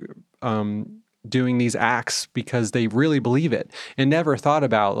they're doing these acts because they really believe it, and never thought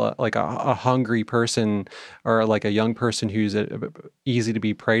about like a hungry person or like a young person who's easy to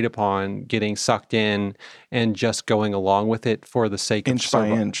be preyed upon getting sucked in and just going along with it for the sake of inch by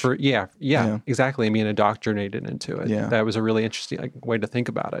inch. Yeah, exactly. I mean, indoctrinated into it. Yeah. That was a really interesting way to think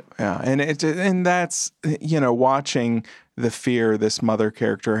about it. Yeah. And that's, watching the fear this mother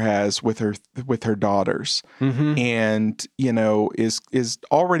character has with her daughters, and is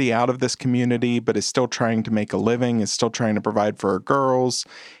already out of this community, but is still trying to make a living, is still trying to provide for her girls,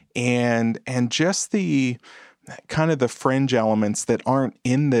 and just the kind of the fringe elements that aren't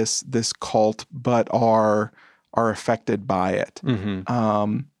in this cult but are affected by it.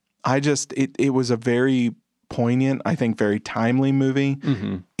 It was a very poignant, I think very timely movie.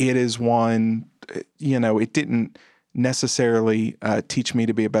 It is one, it didn't necessarily teach me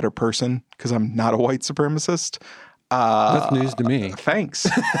to be a better person, because I'm not a white supremacist. That's news to me. Thanks.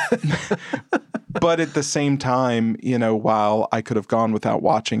 But at the same time, while I could have gone without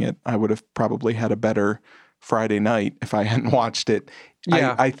watching it, I would have probably had a better Friday night if I hadn't watched it.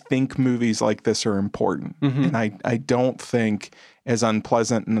 Yeah. I think movies like this are important. And I don't think, as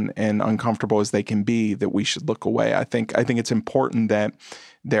unpleasant and uncomfortable as they can be, that we should look away. I think it's important that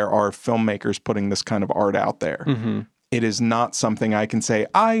there are filmmakers putting this kind of art out there. It is not something I can say,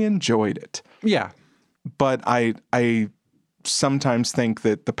 I enjoyed it. Yeah. But I sometimes think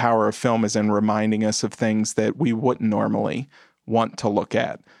that the power of film is in reminding us of things that we wouldn't normally want to look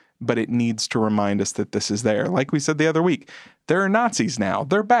at. But it needs to remind us that this is there. Like we said the other week, there are Nazis now.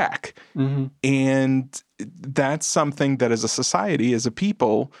 They're back. And that's something that as a society, as a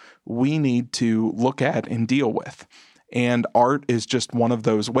people, we need to look at and deal with. And art is just one of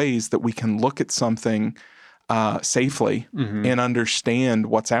those ways that we can look at something safely and understand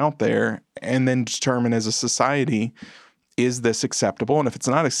what's out there, and then determine as a society, is this acceptable? And if it's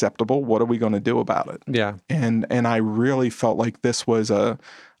not acceptable, what are we going to do about it? Yeah. And I really felt like this was a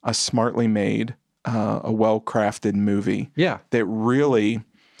smartly made, a well-crafted movie. Yeah. That really,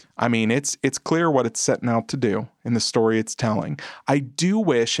 I mean, it's clear what it's setting out to do in the story it's telling. I do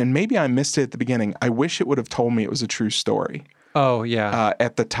wish, and maybe I missed it at the beginning, I wish it would have told me it was a true story. Oh, yeah.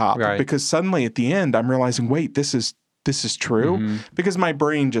 At the top. Right. Because suddenly at the end, I'm realizing, wait, this is true? Because my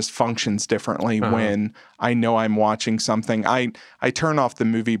brain just functions differently when I know I'm watching something. I turn off the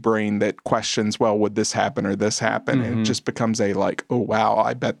movie brain that questions, well, would this happen or this happen? And it just becomes a like, oh, wow,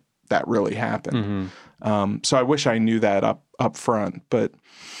 I bet that really happened. So I wish I knew that up front. But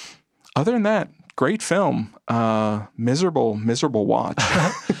other than that, great film. Miserable watch.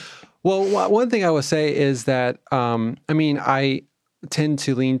 Well, one thing I would say is that, I tend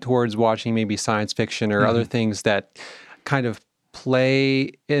to lean towards watching maybe science fiction or other things that kind of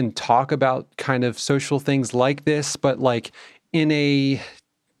play and talk about kind of social things like this, but like in a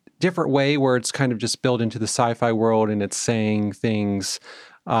different way, where it's kind of just built into the sci-fi world and it's saying things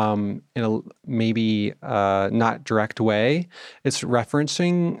in a maybe not direct way. It's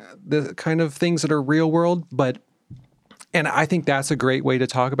referencing the kind of things that are real world, and I think that's a great way to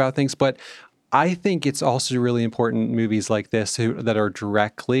talk about things. But I think it's also really important, movies like this that are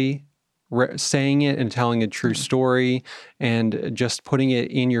directly saying it and telling a true story and just putting it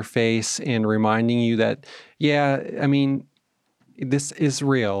in your face and reminding you that, this is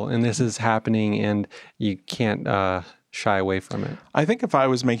real and this is happening, and you can't shy away from it. I think if I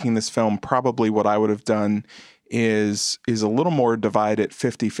was making this film, probably what I would have done is a little more divided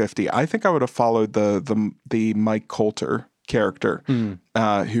 50-50. I think I would have followed the Mike Coulter character,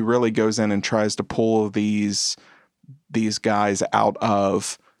 who really goes in and tries to pull these guys out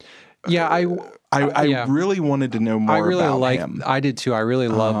of. Yeah, I really wanted to know more about him. I did too. I really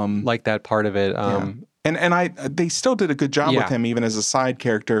like that part of it. And they still did a good job with him, even as a side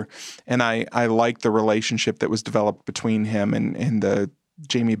character. And I like the relationship that was developed between him and the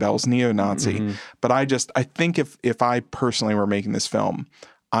Jamie Bell's neo-Nazi. But I think if I personally were making this film,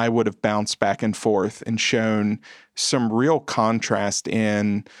 I would have bounced back and forth and shown some real contrast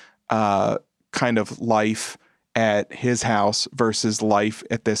in kind of life at his house versus life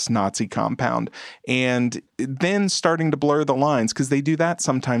at this Nazi compound. And then starting to blur the lines, because they do that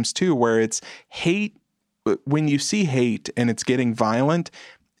sometimes too, where it's hate. When you see hate and it's getting violent,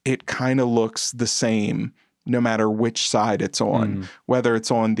 it kind of looks the same no matter which side it's on, whether it's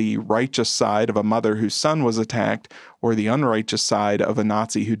on the righteous side of a mother whose son was attacked or the unrighteous side of a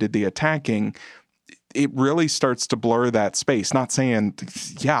Nazi who did the attacking. It really starts to blur that space. Not saying,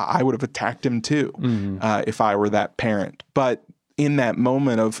 yeah, I would have attacked him too if I were that parent. But in that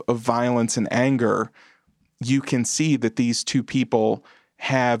moment of violence and anger, you can see that these two people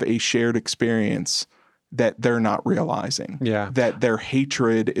have a shared experience that they're not realizing. Yeah. That their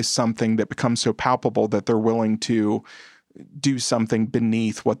hatred is something that becomes so palpable that they're willing to do something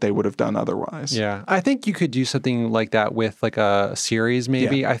beneath what they would have done otherwise. Yeah. I think you could do something like that with like a series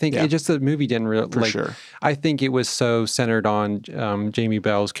maybe. Yeah. I think it just, the movie didn't really, sure. I think it was so centered on Jamie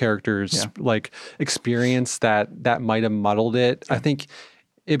Bell's character's like experience that might have muddled it. Yeah. I think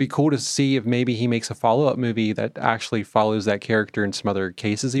it'd be cool to see if maybe he makes a follow-up movie that actually follows that character in some other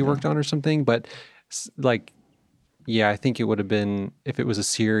cases he worked on or something. But like, yeah, I think it would have been, if it was a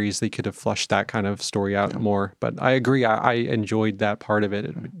series, they could have flushed that kind of story out more. But I agree. I enjoyed that part of it.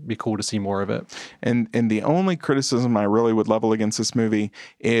 It'd be cool to see more of it. And the only criticism I really would level against this movie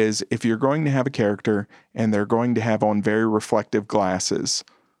is if you're going to have a character and they're going to have on very reflective glasses,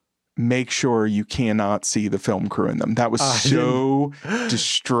 make sure you cannot see the film crew in them. That was so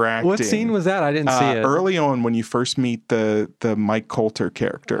distracting. What scene was that? I didn't see it. Early on, when you first meet the Mike Coulter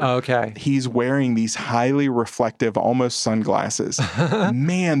character. Oh, okay. He's wearing these highly reflective, almost sunglasses.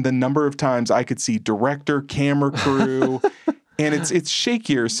 Man, the number of times I could see director, camera crew, and it's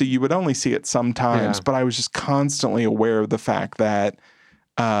shakier, so you would only see it sometimes. Yeah. But I was just constantly aware of the fact that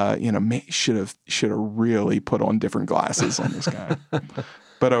should have really put on different glasses on this guy.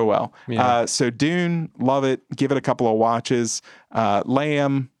 But oh well. Yeah. So Dune, love it. Give it a couple of watches.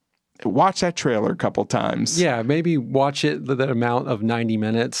 Lamb, watch that trailer a couple times. Yeah, maybe watch it that amount of 90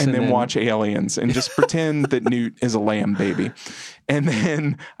 minutes. And then watch Aliens and just pretend that Newt is a lamb baby. And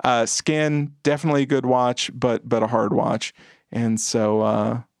then Skin, definitely a good watch, but a hard watch. And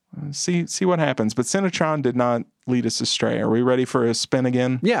so see what happens. But Cinetron did not lead us astray. Are we ready for a spin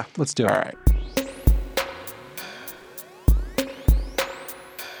again? Yeah, let's do it. All right.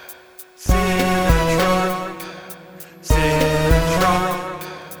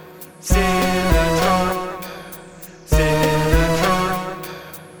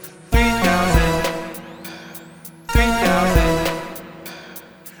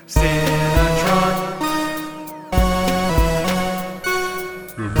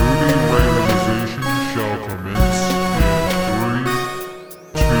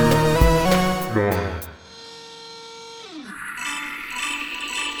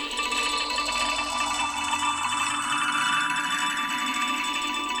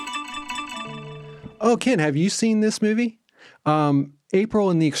 Oh, Ken, have you seen this movie?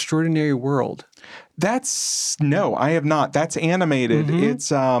 April in the Extraordinary World. No, I have not. That's animated. It's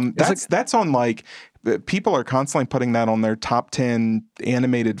that's on like, people are constantly putting that on their top 10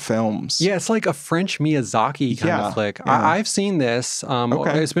 animated films. Yeah, it's like a French Miyazaki kind of flick. Yeah. I've seen this.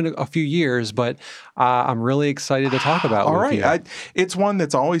 It's been a few years, but I'm really excited to talk about it. All right. It's one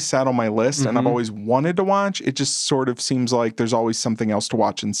that's always sat on my list, and I've always wanted to watch. It just sort of seems like there's always something else to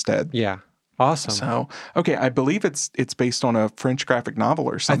watch instead. Yeah. Awesome. So, okay, I believe it's based on a French graphic novel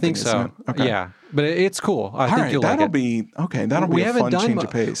or something. I think so. Okay. Yeah, but it's cool. I think you'll like it. That'll be a fun change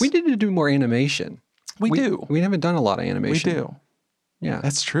of pace. We need to do more animation. We haven't done a lot of animation. We do. Yeah.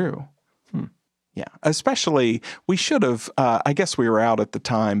 That's true. Yeah. Especially, we should have, I guess we were out at the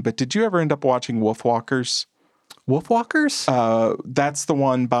time, but did you ever end up watching Wolfwalkers? Wolfwalkers? That's the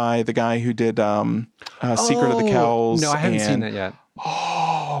one by the guy who did Secret of the Kells. No, I haven't seen that yet.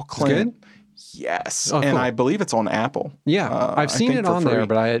 Oh, Clint. Yes. Oh, And cool. I believe it's on Apple. Yeah, I've seen think it for on there, free.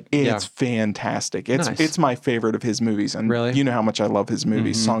 but It's fantastic. It's Nice. it's my favorite of his movies. And Really? you know how much I love his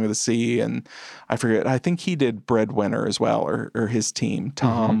movies, Song of the Sea, and I forget, I think he did Breadwinner as well, or his team,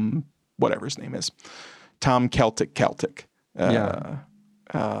 Tom, whatever his name is. Tom Celtic. Yeah.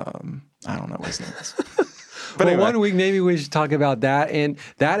 I don't know what his name is. But Well, anyway. one week maybe we should talk about that and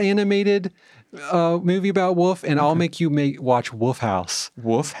that animated movie about Wolf, and I'll make you watch Wolf House.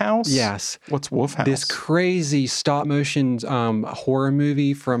 Wolf House? Yes. What's Wolf House? This crazy stop motion horror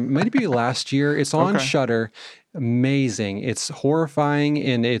movie from maybe last year. It's on Okay. Shudder. Amazing. It's horrifying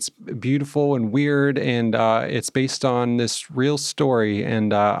and it's beautiful and weird, and it's based on this real story,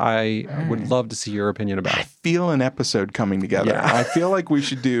 and I would love to see your opinion about I it. feel an episode coming together. Yeah. I feel like we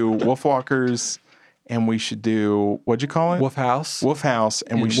should do Wolfwalkers, and we should do, what'd you call it? Wolf House. Wolf House,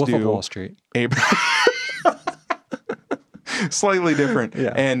 and we should Wolf of do Wall Street. April. Slightly different.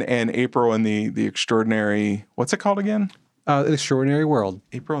 Yeah. And April and the Extraordinary, what's it called again? Extraordinary World.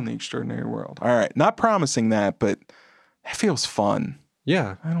 April and the Extraordinary World. All right. Not promising that, but it feels fun.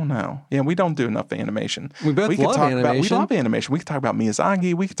 Yeah. I don't know. Yeah, we don't do enough animation. We both love we animation. love animation. We could talk about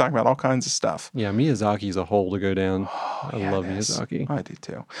Miyazaki. We could talk about all kinds of stuff. Yeah, Miyazaki's a hole to go down. I love it is. Miyazaki. I do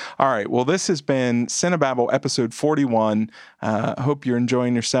too. All right. Well, this has been Cinebabble episode 41. Hope you're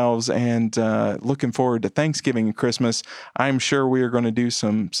enjoying yourselves and looking forward to Thanksgiving and Christmas. I'm sure we are going to do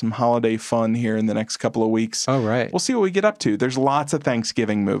some holiday fun here in the next couple of weeks. Oh, right. We'll see what we get up to. There's lots of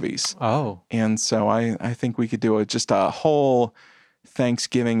Thanksgiving movies. Oh. And so I think we could do just a whole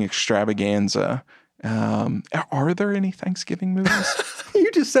Thanksgiving extravaganza. Are there any Thanksgiving movies?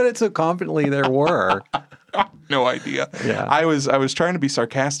 You just said it so confidently there were. No idea. Yeah. I was trying to be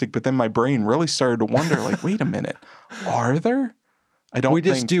sarcastic, but then my brain really started to wonder, like, wait a minute, are there? I don't We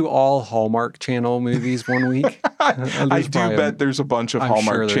just think... do all Hallmark Channel movies one week. I do bet there's a bunch of I'm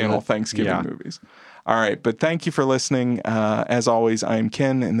Hallmark sure there Channel is. Thanksgiving Yeah. movies. All right, but thank you for listening. As always, I am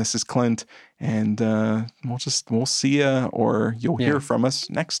Ken, and this is Clint, and we'll see you, or you'll hear from us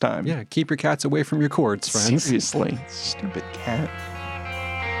next time. Yeah, keep your cats away from your cords, friends. Seriously, stupid cat.